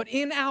 but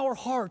in our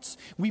hearts,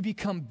 we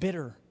become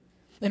bitter.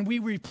 And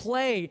we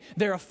replay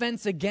their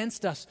offense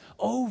against us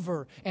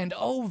over and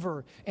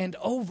over and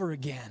over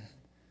again.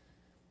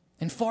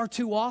 And far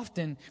too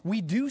often,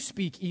 we do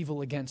speak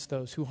evil against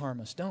those who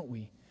harm us, don't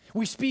we?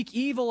 We speak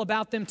evil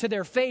about them to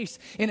their face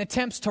in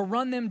attempts to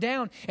run them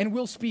down, and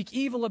we'll speak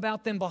evil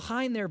about them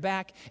behind their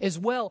back as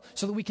well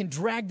so that we can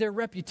drag their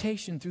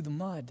reputation through the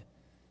mud.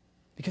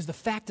 Because the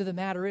fact of the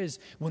matter is,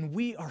 when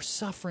we are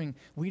suffering,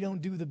 we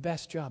don't do the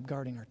best job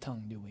guarding our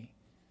tongue, do we?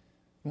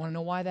 You want to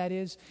know why that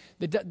is?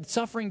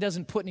 Suffering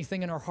doesn't put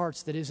anything in our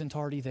hearts that isn't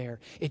already there.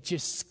 It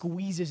just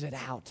squeezes it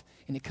out,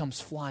 and it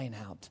comes flying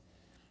out.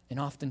 And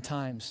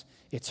oftentimes,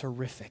 it's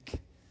horrific.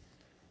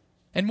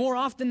 And more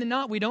often than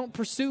not, we don't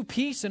pursue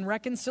peace and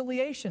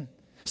reconciliation.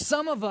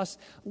 Some of us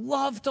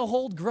love to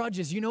hold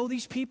grudges. You know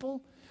these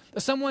people?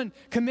 Someone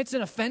commits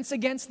an offense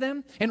against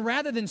them, and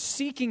rather than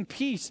seeking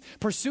peace,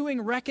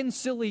 pursuing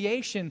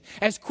reconciliation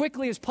as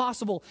quickly as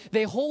possible,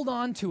 they hold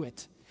on to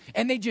it.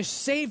 And they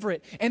just savor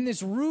it. And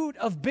this root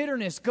of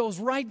bitterness goes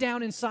right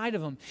down inside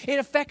of them. It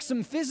affects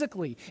them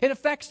physically. It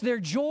affects their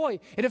joy.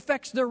 It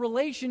affects their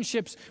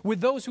relationships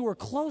with those who are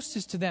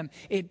closest to them.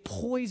 It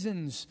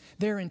poisons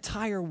their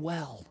entire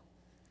well.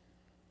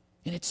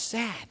 And it's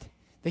sad.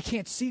 They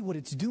can't see what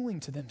it's doing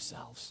to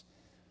themselves.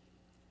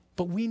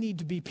 But we need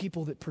to be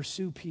people that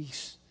pursue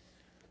peace.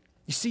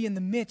 You see, in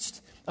the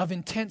midst of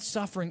intense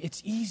suffering,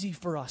 it's easy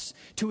for us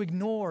to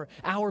ignore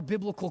our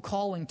biblical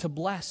calling to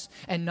bless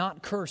and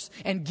not curse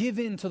and give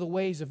in to the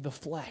ways of the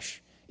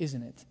flesh,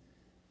 isn't it?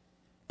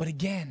 But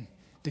again,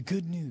 the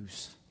good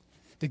news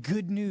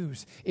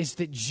is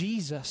that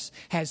Jesus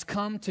has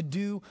come to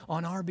do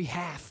on our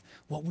behalf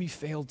what we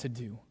failed to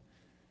do.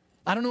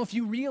 I don't know if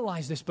you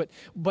realize this,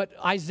 but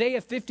Isaiah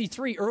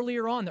 53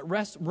 earlier on that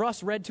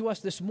Russ read to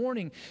us this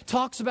morning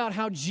talks about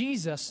how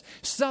Jesus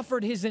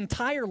suffered his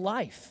entire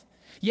life.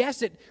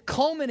 Yes, it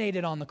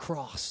culminated on the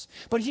cross,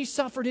 but he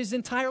suffered his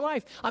entire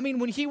life. I mean,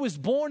 when he was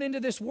born into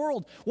this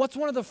world, what's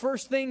one of the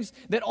first things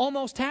that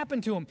almost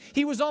happened to him?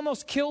 He was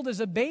almost killed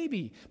as a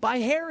baby by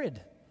Herod.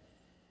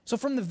 So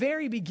from the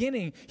very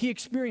beginning, he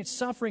experienced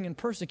suffering and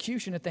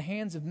persecution at the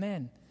hands of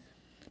men.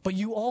 But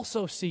you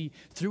also see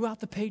throughout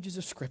the pages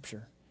of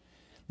Scripture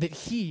that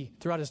he,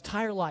 throughout his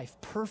entire life,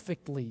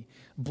 perfectly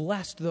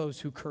blessed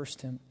those who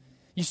cursed him.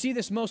 You see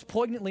this most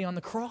poignantly on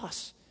the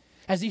cross.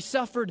 As he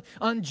suffered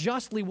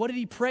unjustly, what did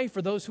he pray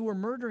for those who were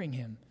murdering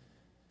him?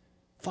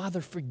 Father,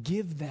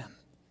 forgive them,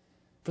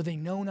 for they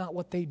know not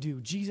what they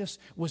do. Jesus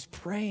was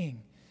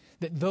praying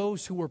that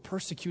those who were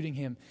persecuting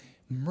him,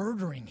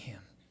 murdering him,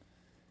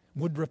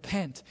 would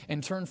repent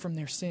and turn from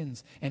their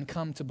sins and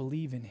come to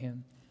believe in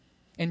him.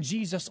 And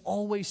Jesus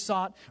always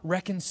sought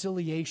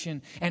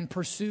reconciliation and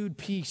pursued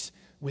peace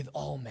with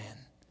all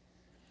men.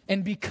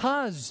 And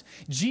because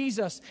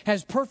Jesus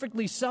has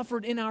perfectly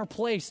suffered in our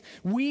place,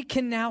 we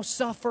can now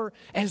suffer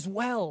as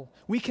well.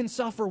 We can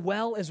suffer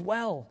well as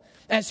well,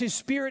 as his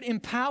Spirit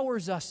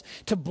empowers us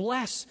to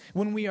bless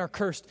when we are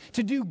cursed,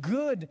 to do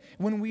good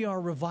when we are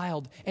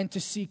reviled, and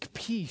to seek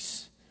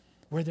peace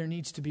where there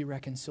needs to be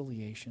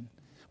reconciliation.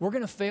 We're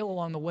going to fail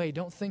along the way.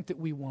 Don't think that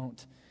we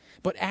won't.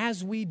 But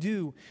as we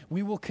do,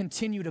 we will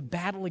continue to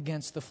battle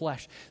against the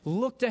flesh.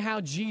 Look to how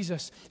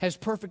Jesus has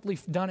perfectly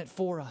done it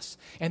for us.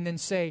 And then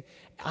say,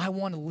 I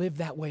want to live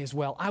that way as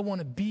well. I want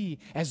to be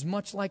as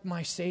much like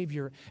my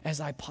Savior as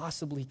I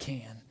possibly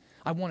can.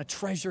 I want to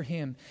treasure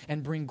him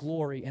and bring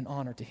glory and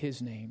honor to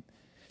his name.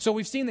 So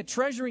we've seen that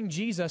treasuring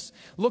Jesus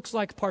looks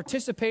like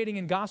participating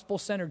in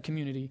gospel-centered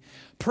community,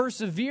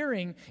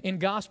 persevering in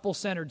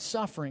gospel-centered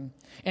suffering,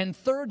 and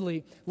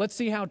thirdly, let's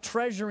see how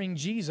treasuring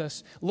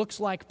Jesus looks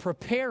like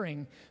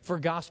preparing for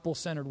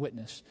gospel-centered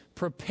witness.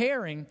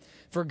 Preparing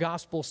for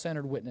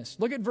gospel-centered witness.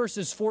 Look at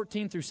verses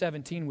 14 through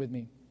 17 with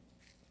me.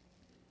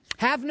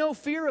 Have no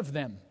fear of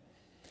them,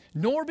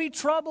 nor be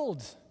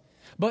troubled,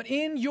 but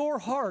in your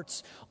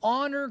hearts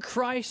honor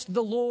Christ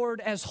the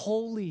Lord as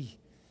holy,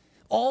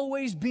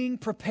 always being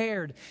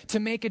prepared to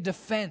make a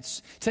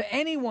defense to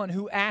anyone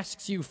who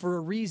asks you for a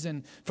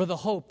reason for the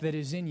hope that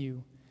is in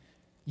you.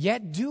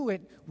 Yet do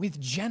it with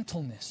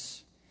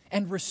gentleness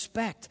and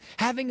respect,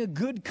 having a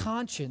good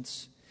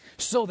conscience,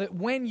 so that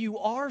when you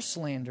are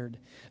slandered,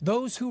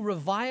 those who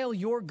revile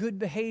your good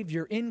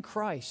behavior in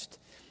Christ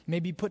may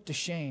be put to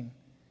shame.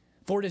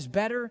 For it is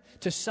better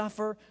to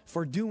suffer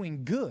for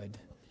doing good,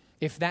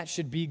 if that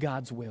should be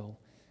God's will,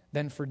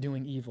 than for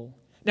doing evil.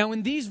 Now,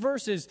 in these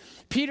verses,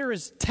 Peter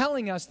is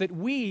telling us that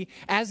we,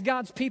 as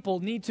God's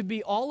people, need to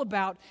be all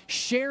about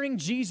sharing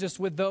Jesus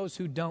with those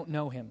who don't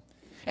know him.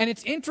 And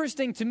it's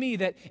interesting to me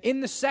that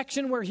in the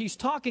section where he's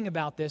talking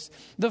about this,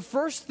 the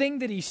first thing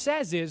that he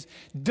says is,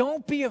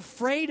 don't be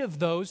afraid of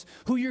those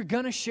who you're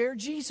going to share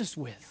Jesus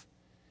with.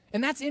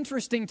 And that's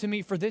interesting to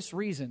me for this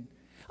reason.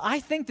 I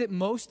think that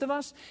most of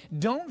us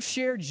don't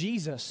share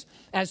Jesus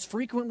as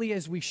frequently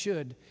as we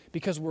should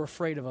because we're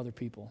afraid of other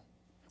people.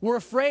 We're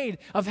afraid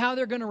of how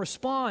they're going to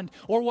respond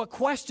or what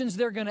questions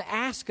they're going to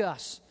ask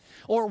us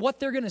or what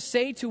they're going to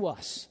say to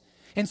us.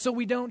 And so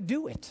we don't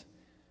do it.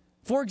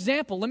 For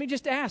example, let me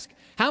just ask,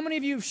 how many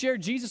of you have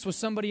shared Jesus with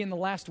somebody in the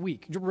last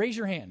week? Raise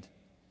your hand.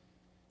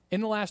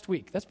 In the last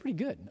week. That's pretty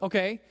good.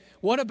 Okay.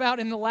 What about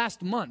in the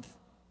last month?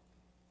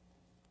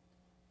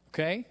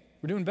 Okay.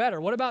 We're doing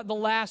better. What about the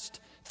last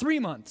 3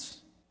 months?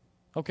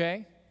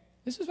 Okay.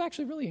 This is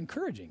actually really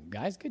encouraging,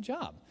 guys. Good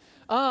job.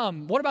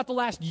 What about the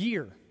last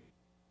year?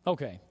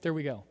 Okay, there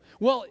we go.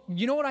 Well,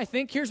 you know what I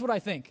think? Here's what I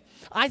think.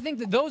 I think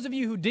that those of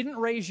you who didn't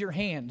raise your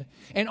hand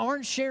and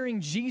aren't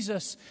sharing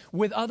Jesus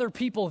with other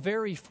people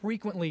very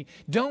frequently,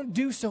 don't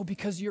do so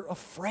because you're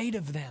afraid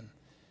of them.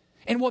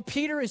 And what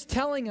Peter is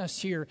telling us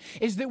here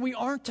is that we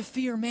aren't to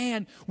fear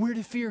man, we're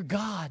to fear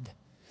God.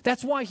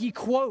 That's why he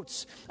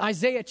quotes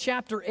Isaiah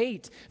chapter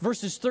 8,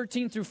 verses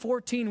 13 through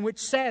 14, which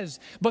says,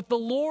 "But the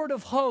Lord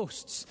of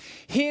hosts,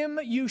 him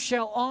you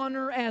shall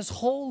honor as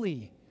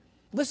holy."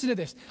 Listen to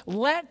this.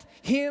 "Let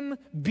him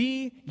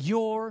be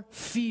your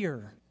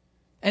fear,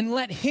 and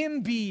let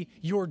him be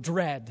your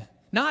dread,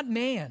 not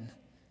man.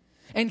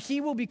 And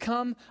he will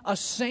become a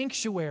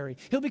sanctuary."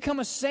 He'll become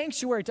a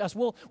sanctuary to us.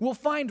 We'll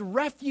find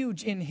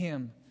refuge in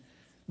him.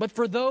 But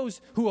for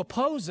those who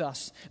oppose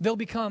us, they'll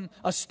become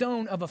a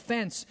stone of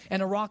offense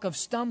and a rock of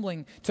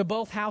stumbling to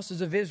both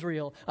houses of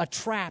Israel, a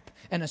trap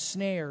and a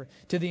snare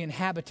to the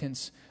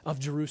inhabitants of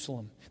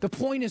Jerusalem. The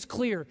point is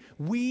clear.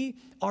 We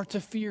are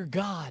to fear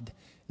God,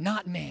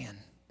 not man.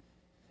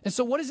 And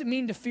so what does it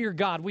mean to fear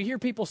God? We hear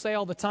people say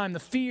all the time,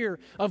 the fear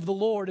of the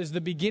Lord is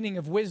the beginning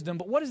of wisdom.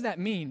 But what does that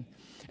mean?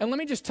 And let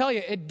me just tell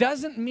you, it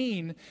doesn't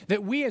mean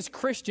that we as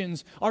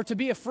Christians are to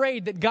be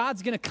afraid that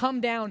God's going to come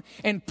down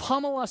and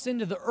pummel us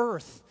into the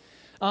earth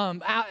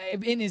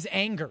in his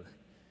anger.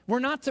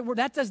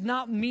 That's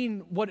not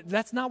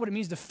what it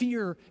means to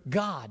fear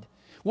God.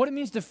 What it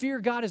means to fear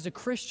God as a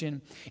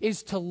Christian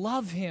is to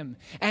love him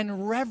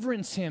and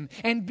reverence him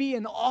and be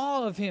in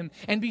awe of him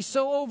and be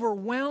so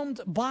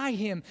overwhelmed by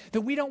him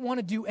that we don't want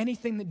to do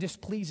anything that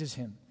displeases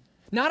him.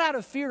 Not out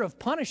of fear of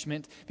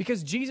punishment,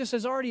 because Jesus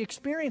has already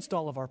experienced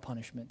all of our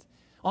punishment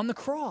on the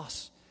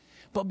cross,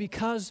 but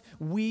because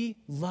we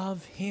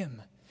love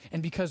him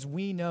and because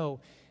we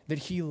know that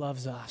he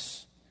loves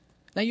us.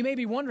 Now you may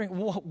be wondering,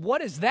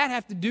 what does that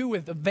have to do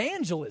with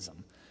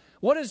evangelism?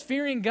 What does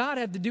fearing God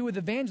have to do with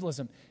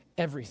evangelism?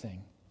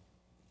 Everything.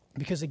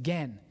 Because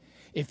again,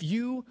 if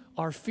you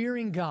are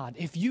fearing God,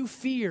 if you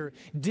fear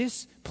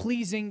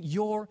displeasing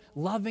your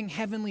loving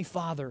Heavenly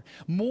Father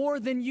more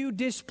than you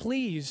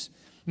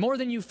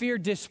fear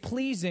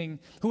displeasing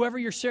whoever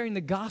you're sharing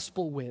the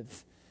gospel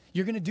with,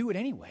 you're going to do it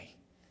anyway.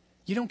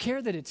 You don't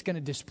care that it's going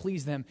to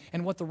displease them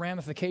and what the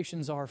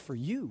ramifications are for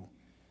you.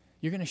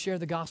 You're going to share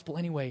the gospel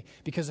anyway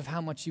because of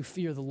how much you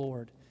fear the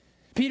Lord.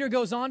 Peter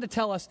goes on to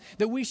tell us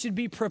that we should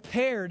be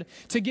prepared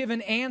to give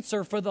an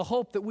answer for the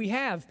hope that we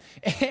have.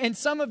 And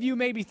some of you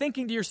may be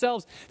thinking to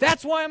yourselves,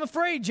 that's why I'm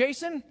afraid,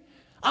 Jason.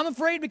 I'm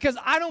afraid because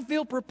I don't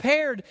feel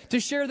prepared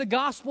to share the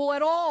gospel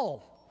at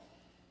all.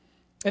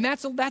 And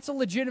that's a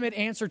legitimate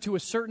answer to a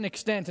certain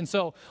extent. And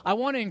so I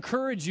want to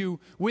encourage you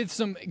with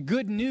some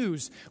good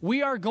news.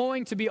 We are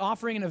going to be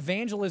offering an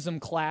evangelism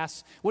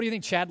class. What do you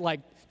think, Chad,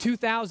 like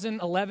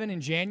 2011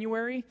 in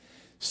January?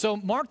 So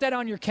mark that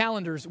on your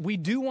calendars. We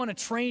do want to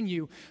train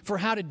you for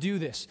how to do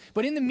this.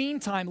 But in the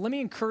meantime, let me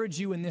encourage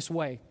you in this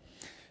way.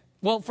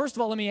 Well, first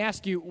of all, let me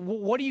ask you,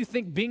 what do you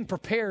think being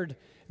prepared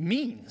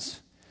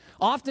means?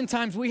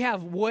 Oftentimes, we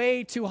have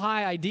way too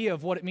high idea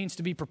of what it means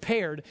to be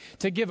prepared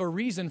to give a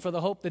reason for the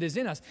hope that is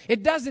in us.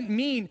 It doesn't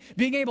mean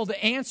being able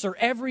to answer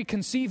every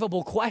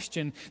conceivable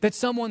question that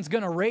someone's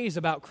going to raise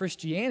about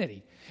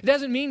Christianity. It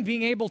doesn't mean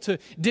being able to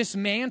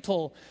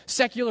dismantle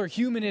secular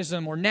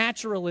humanism or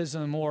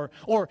naturalism or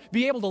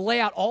be able to lay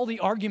out all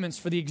the arguments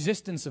for the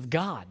existence of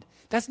God.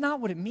 That's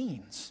not what it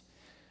means.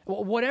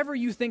 Whatever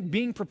you think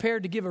being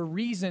prepared to give a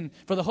reason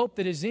for the hope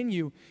that is in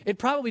you, it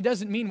probably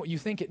doesn't mean what you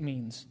think it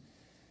means.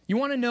 You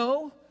want to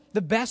know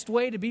the best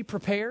way to be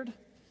prepared?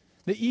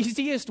 The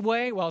easiest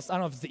way, well, I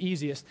don't know if it's the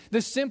easiest,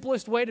 the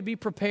simplest way to be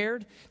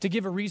prepared to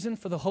give a reason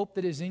for the hope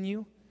that is in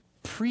you?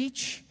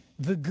 Preach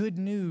the good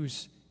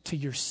news to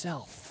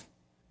yourself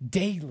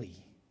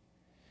daily,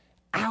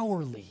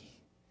 hourly,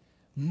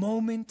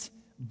 moment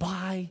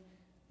by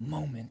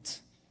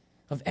moment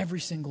of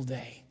every single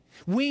day.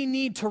 We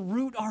need to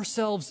root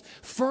ourselves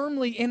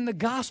firmly in the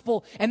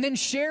gospel, and then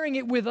sharing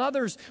it with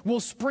others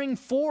will spring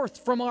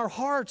forth from our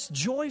hearts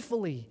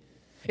joyfully.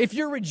 If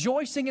you're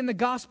rejoicing in the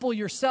gospel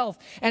yourself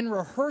and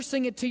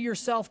rehearsing it to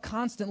yourself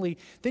constantly,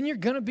 then you're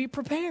going to be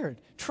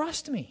prepared.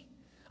 Trust me.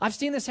 I've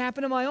seen this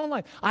happen in my own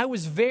life. I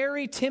was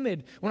very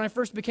timid when I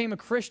first became a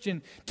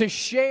Christian to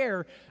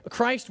share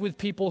Christ with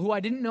people who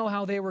I didn't know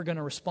how they were going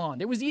to respond.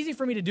 It was easy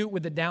for me to do it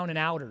with the down and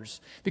outers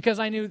because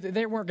I knew that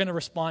they weren't going to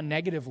respond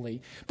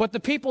negatively. But the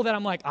people that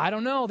I'm like, I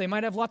don't know, they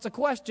might have lots of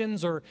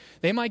questions or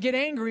they might get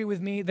angry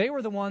with me, they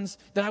were the ones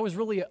that I was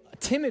really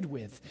timid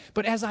with.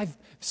 But as I've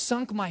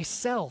sunk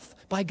myself,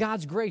 by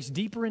God's grace,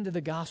 deeper into the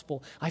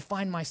gospel, I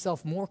find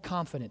myself more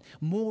confident,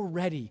 more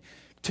ready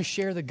to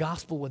share the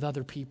gospel with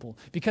other people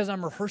because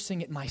I'm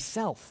rehearsing it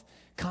myself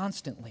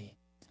constantly.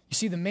 You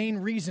see, the main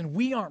reason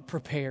we aren't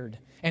prepared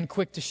and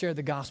quick to share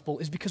the gospel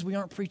is because we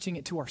aren't preaching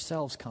it to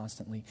ourselves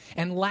constantly.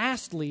 And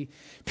lastly,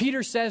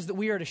 Peter says that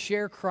we are to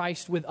share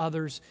Christ with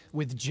others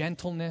with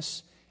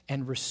gentleness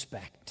and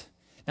respect.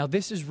 Now,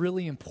 this is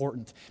really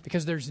important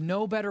because there's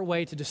no better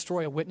way to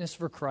destroy a witness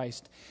for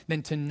Christ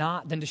than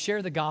to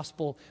share the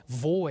gospel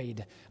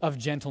void of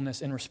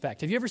gentleness and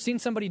respect. Have you ever seen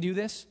somebody do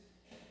this?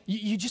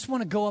 You just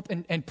want to go up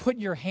and put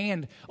your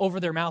hand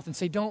over their mouth and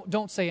say,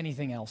 don't say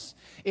anything else.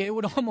 It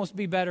would almost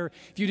be better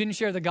if you didn't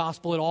share the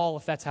gospel at all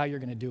if that's how you're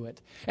going to do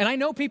it. And I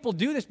know people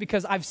do this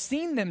because I've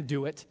seen them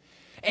do it,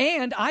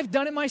 and I've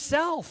done it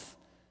myself,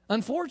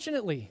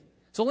 unfortunately.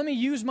 So let me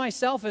use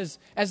myself as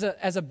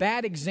a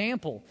bad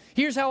example.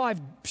 Here's how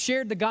I've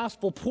shared the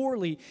gospel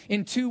poorly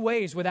in 2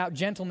 ways without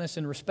gentleness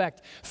and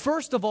respect.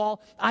 First of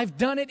all, I've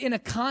done it in a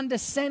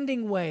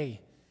condescending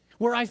way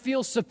where I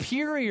feel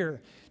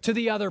superior to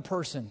the other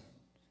person.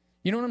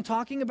 You know what I'm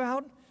talking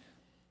about?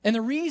 And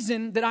the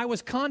reason that I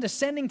was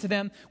condescending to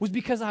them was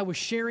because I was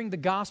sharing the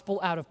gospel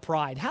out of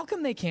pride. How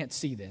come they can't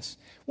see this?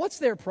 What's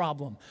their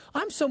problem?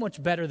 I'm so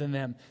much better than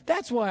them.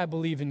 That's why I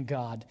believe in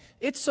God.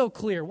 It's so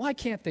clear. Why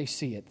can't they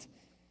see it?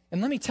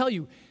 And let me tell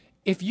you,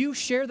 if you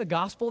share the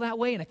gospel that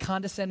way, in a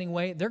condescending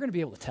way, they're going to be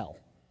able to tell.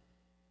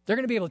 They're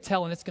going to be able to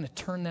tell, and it's going to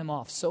turn them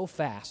off so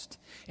fast.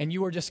 And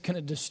you are just going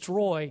to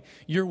destroy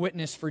your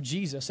witness for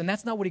Jesus. And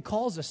that's not what he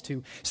calls us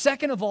to.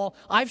 Second of all,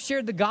 I've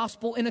shared the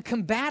gospel in a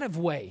combative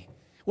way,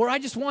 where I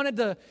just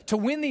wanted to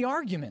win the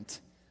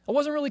argument. I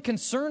wasn't really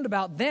concerned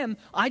about them.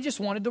 I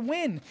just wanted to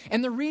win.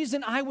 And the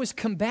reason I was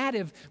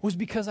combative was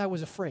because I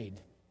was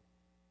afraid.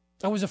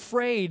 I was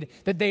afraid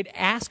that they'd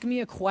ask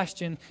me a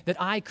question that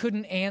I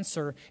couldn't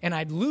answer, and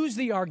I'd lose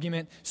the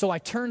argument, so I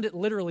turned it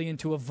literally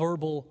into a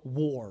verbal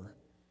war.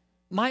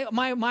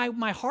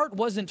 My heart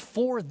wasn't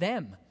for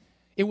them.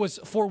 It was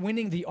for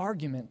winning the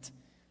argument,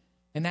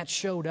 and that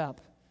showed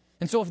up.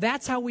 And so if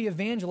that's how we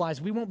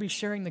evangelize, we won't be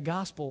sharing the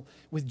gospel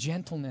with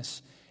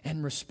gentleness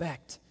and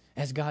respect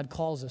as God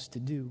calls us to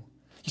do.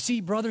 You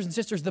see, brothers and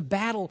sisters, the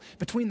battle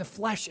between the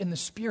flesh and the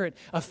spirit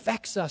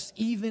affects us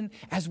even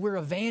as we're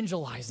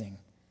evangelizing.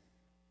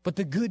 But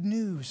the good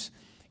news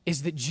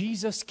is that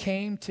Jesus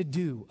came to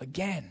do,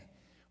 again,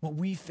 what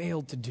we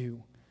failed to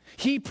do.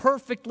 He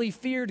perfectly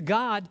feared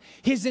God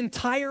his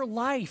entire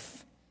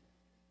life.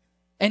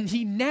 And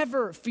he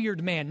never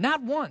feared man,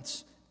 not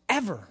once,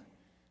 ever.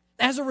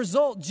 As a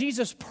result,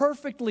 Jesus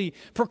perfectly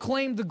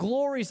proclaimed the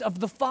glories of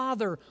the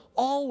Father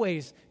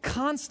always,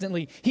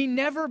 constantly. He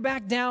never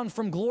backed down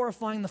from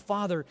glorifying the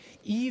Father,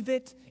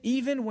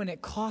 even when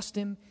it cost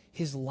him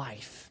his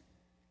life.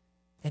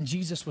 And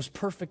Jesus was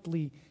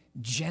perfectly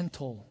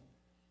gentle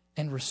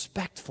and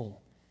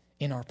respectful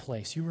in our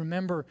place. You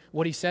remember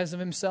what he says of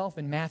himself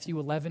in Matthew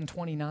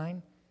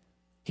 11:29?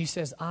 He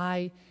says,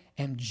 I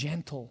am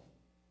gentle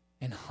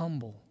and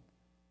humble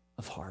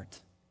of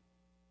heart.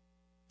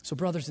 So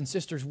brothers and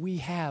sisters, we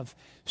have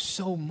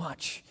so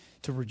much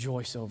to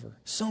rejoice over.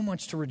 So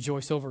much to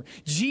rejoice over.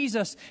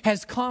 Jesus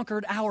has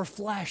conquered our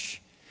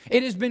flesh.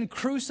 It has been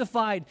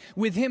crucified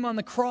with him on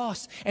the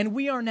cross, and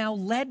we are now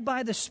led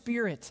by the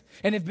Spirit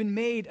and have been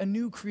made a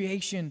new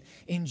creation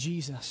in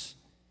Jesus.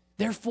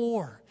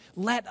 Therefore,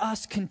 let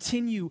us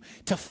continue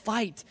to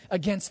fight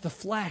against the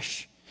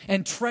flesh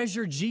and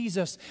treasure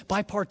Jesus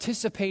by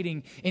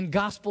participating in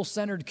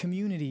gospel-centered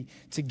community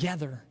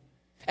together.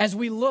 As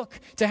we look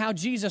to how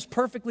Jesus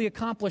perfectly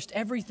accomplished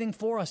everything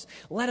for us,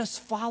 let us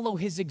follow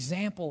his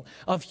example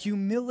of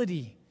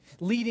humility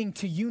leading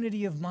to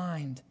unity of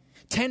mind,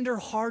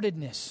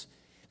 tender-heartedness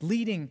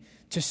leading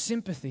to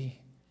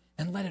sympathy,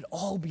 and let it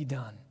all be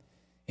done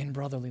in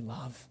brotherly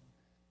love.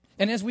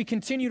 And as we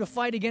continue to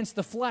fight against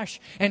the flesh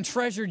and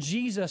treasure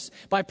Jesus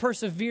by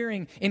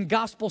persevering in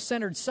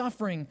gospel-centered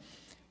suffering,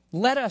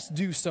 let us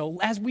do so.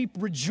 As we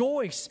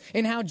rejoice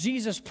in how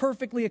Jesus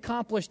perfectly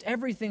accomplished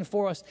everything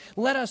for us,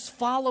 let us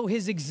follow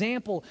his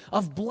example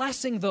of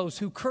blessing those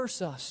who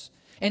curse us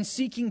and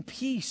seeking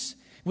peace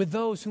with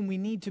those whom we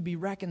need to be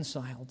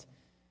reconciled.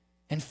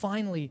 And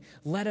finally,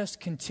 let us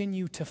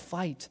continue to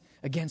fight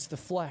against the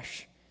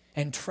flesh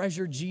and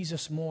treasure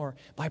Jesus more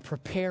by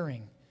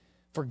preparing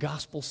for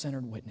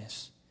gospel-centered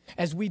witness.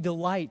 As we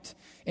delight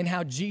in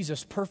how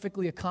Jesus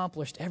perfectly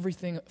accomplished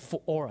everything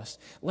for us,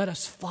 let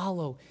us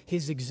follow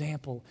his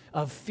example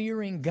of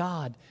fearing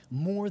God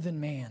more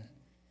than man,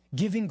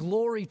 giving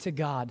glory to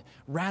God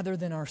rather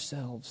than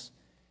ourselves,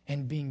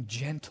 and being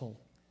gentle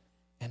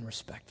and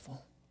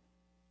respectful.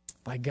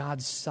 By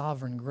God's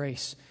sovereign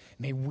grace,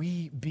 may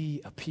we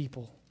be a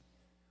people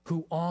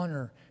who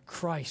honor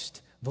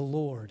Christ the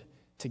Lord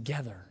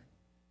together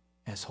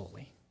as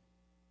holy.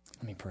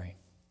 Let me pray.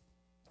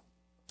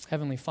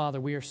 Heavenly Father,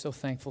 we are so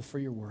thankful for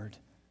your word.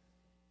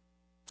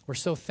 We're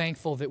so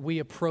thankful that we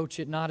approach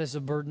it not as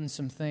a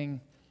burdensome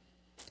thing,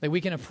 that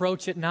we can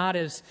approach it not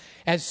as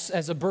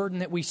a burden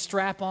that we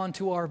strap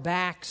onto our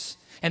backs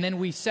and then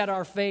we set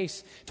our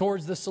face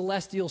towards the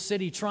celestial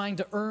city trying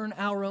to earn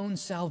our own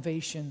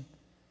salvation.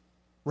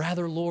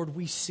 Rather, Lord,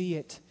 we see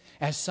it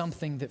as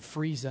something that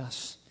frees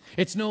us.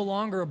 It's no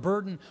longer a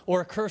burden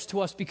or a curse to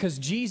us because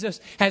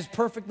Jesus has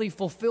perfectly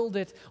fulfilled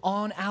it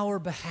on our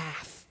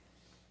behalf.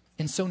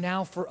 And so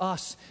now for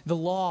us, the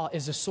law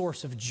is a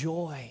source of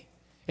joy.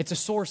 It's a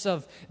source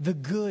of the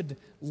good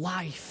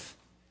life.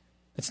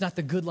 It's not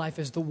the good life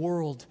as the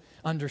world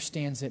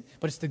understands it,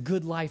 but it's the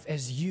good life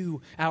as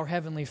you, our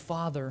Heavenly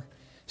Father,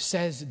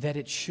 says that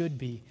it should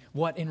be,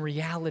 what in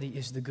reality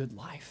is the good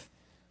life.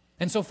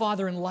 And so,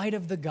 Father, in light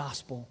of the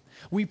gospel,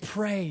 we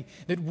pray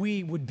that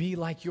we would be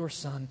like your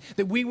Son,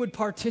 that we would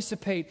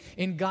participate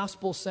in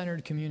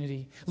gospel-centered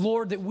community.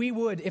 Lord, that we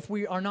would, if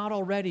we are not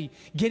already,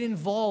 get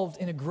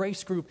involved in a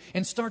grace group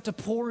and start to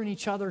pour in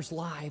each other's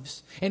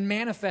lives and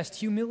manifest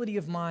humility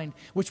of mind,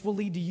 which will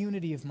lead to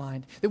unity of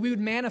mind. That we would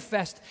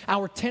manifest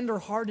our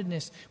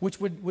tenderheartedness, which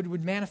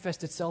would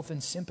manifest itself in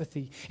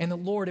sympathy. And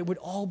that, Lord, it would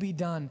all be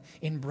done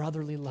in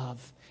brotherly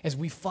love as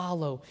we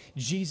follow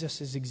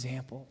Jesus'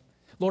 example.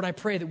 Lord, I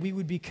pray that we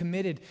would be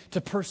committed to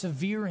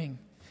persevering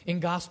in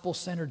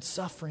gospel-centered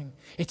suffering.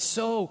 It's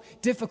so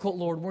difficult,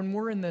 Lord, when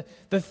we're in the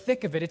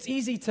thick of it. It's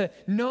easy to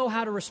know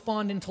how to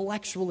respond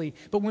intellectually,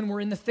 but when we're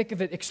in the thick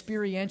of it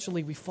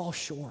experientially, we fall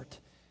short.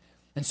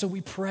 And so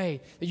we pray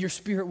that your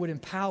Spirit would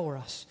empower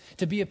us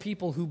to be a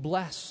people who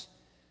bless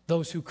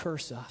those who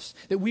curse us,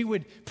 that we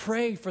would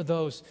pray for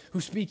those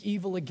who speak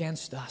evil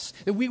against us,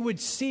 that we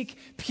would seek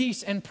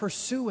peace and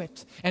pursue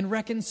it and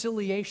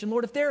reconciliation.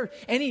 Lord, if there are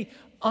any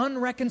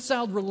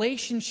unreconciled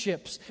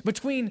relationships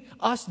between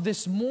us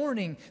this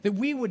morning, that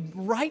we would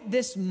right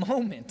this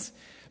moment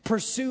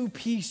pursue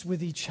peace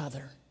with each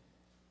other.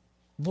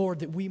 Lord,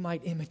 that we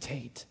might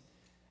imitate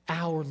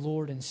our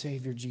Lord and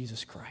Savior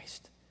Jesus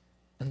Christ.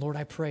 And Lord,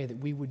 I pray that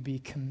we would be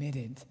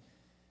committed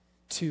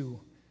to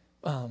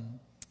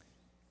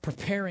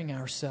preparing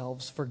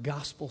ourselves for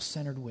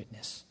gospel-centered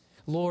witness.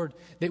 Lord,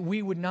 that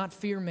we would not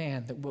fear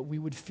man, but we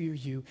would fear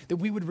you, that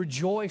we would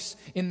rejoice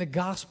in the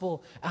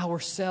gospel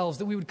ourselves,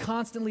 that we would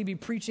constantly be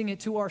preaching it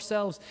to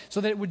ourselves so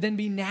that it would then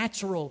be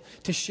natural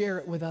to share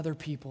it with other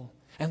people.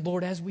 And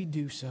Lord, as we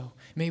do so,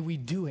 may we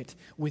do it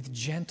with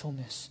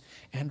gentleness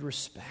and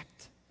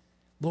respect.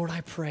 Lord,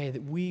 I pray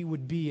that we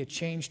would be a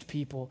changed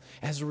people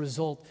as a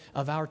result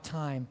of our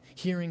time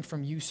hearing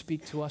from you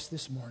speak to us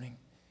this morning.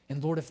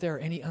 And Lord, if there are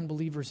any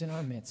unbelievers in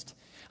our midst,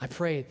 I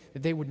pray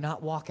that they would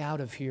not walk out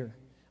of here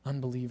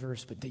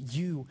unbelievers, but that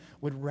you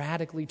would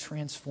radically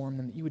transform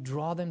them, that you would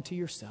draw them to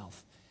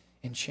yourself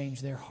and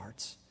change their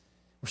hearts.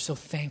 We're so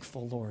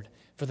thankful, Lord,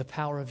 for the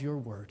power of your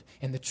word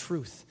and the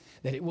truth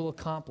that it will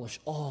accomplish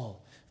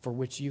all for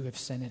which you have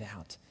sent it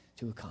out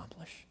to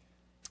accomplish.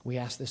 We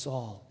ask this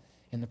all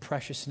in the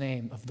precious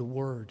name of the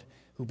Word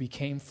who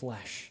became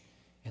flesh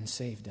and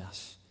saved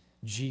us,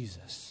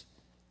 Jesus.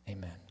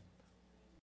 Amen.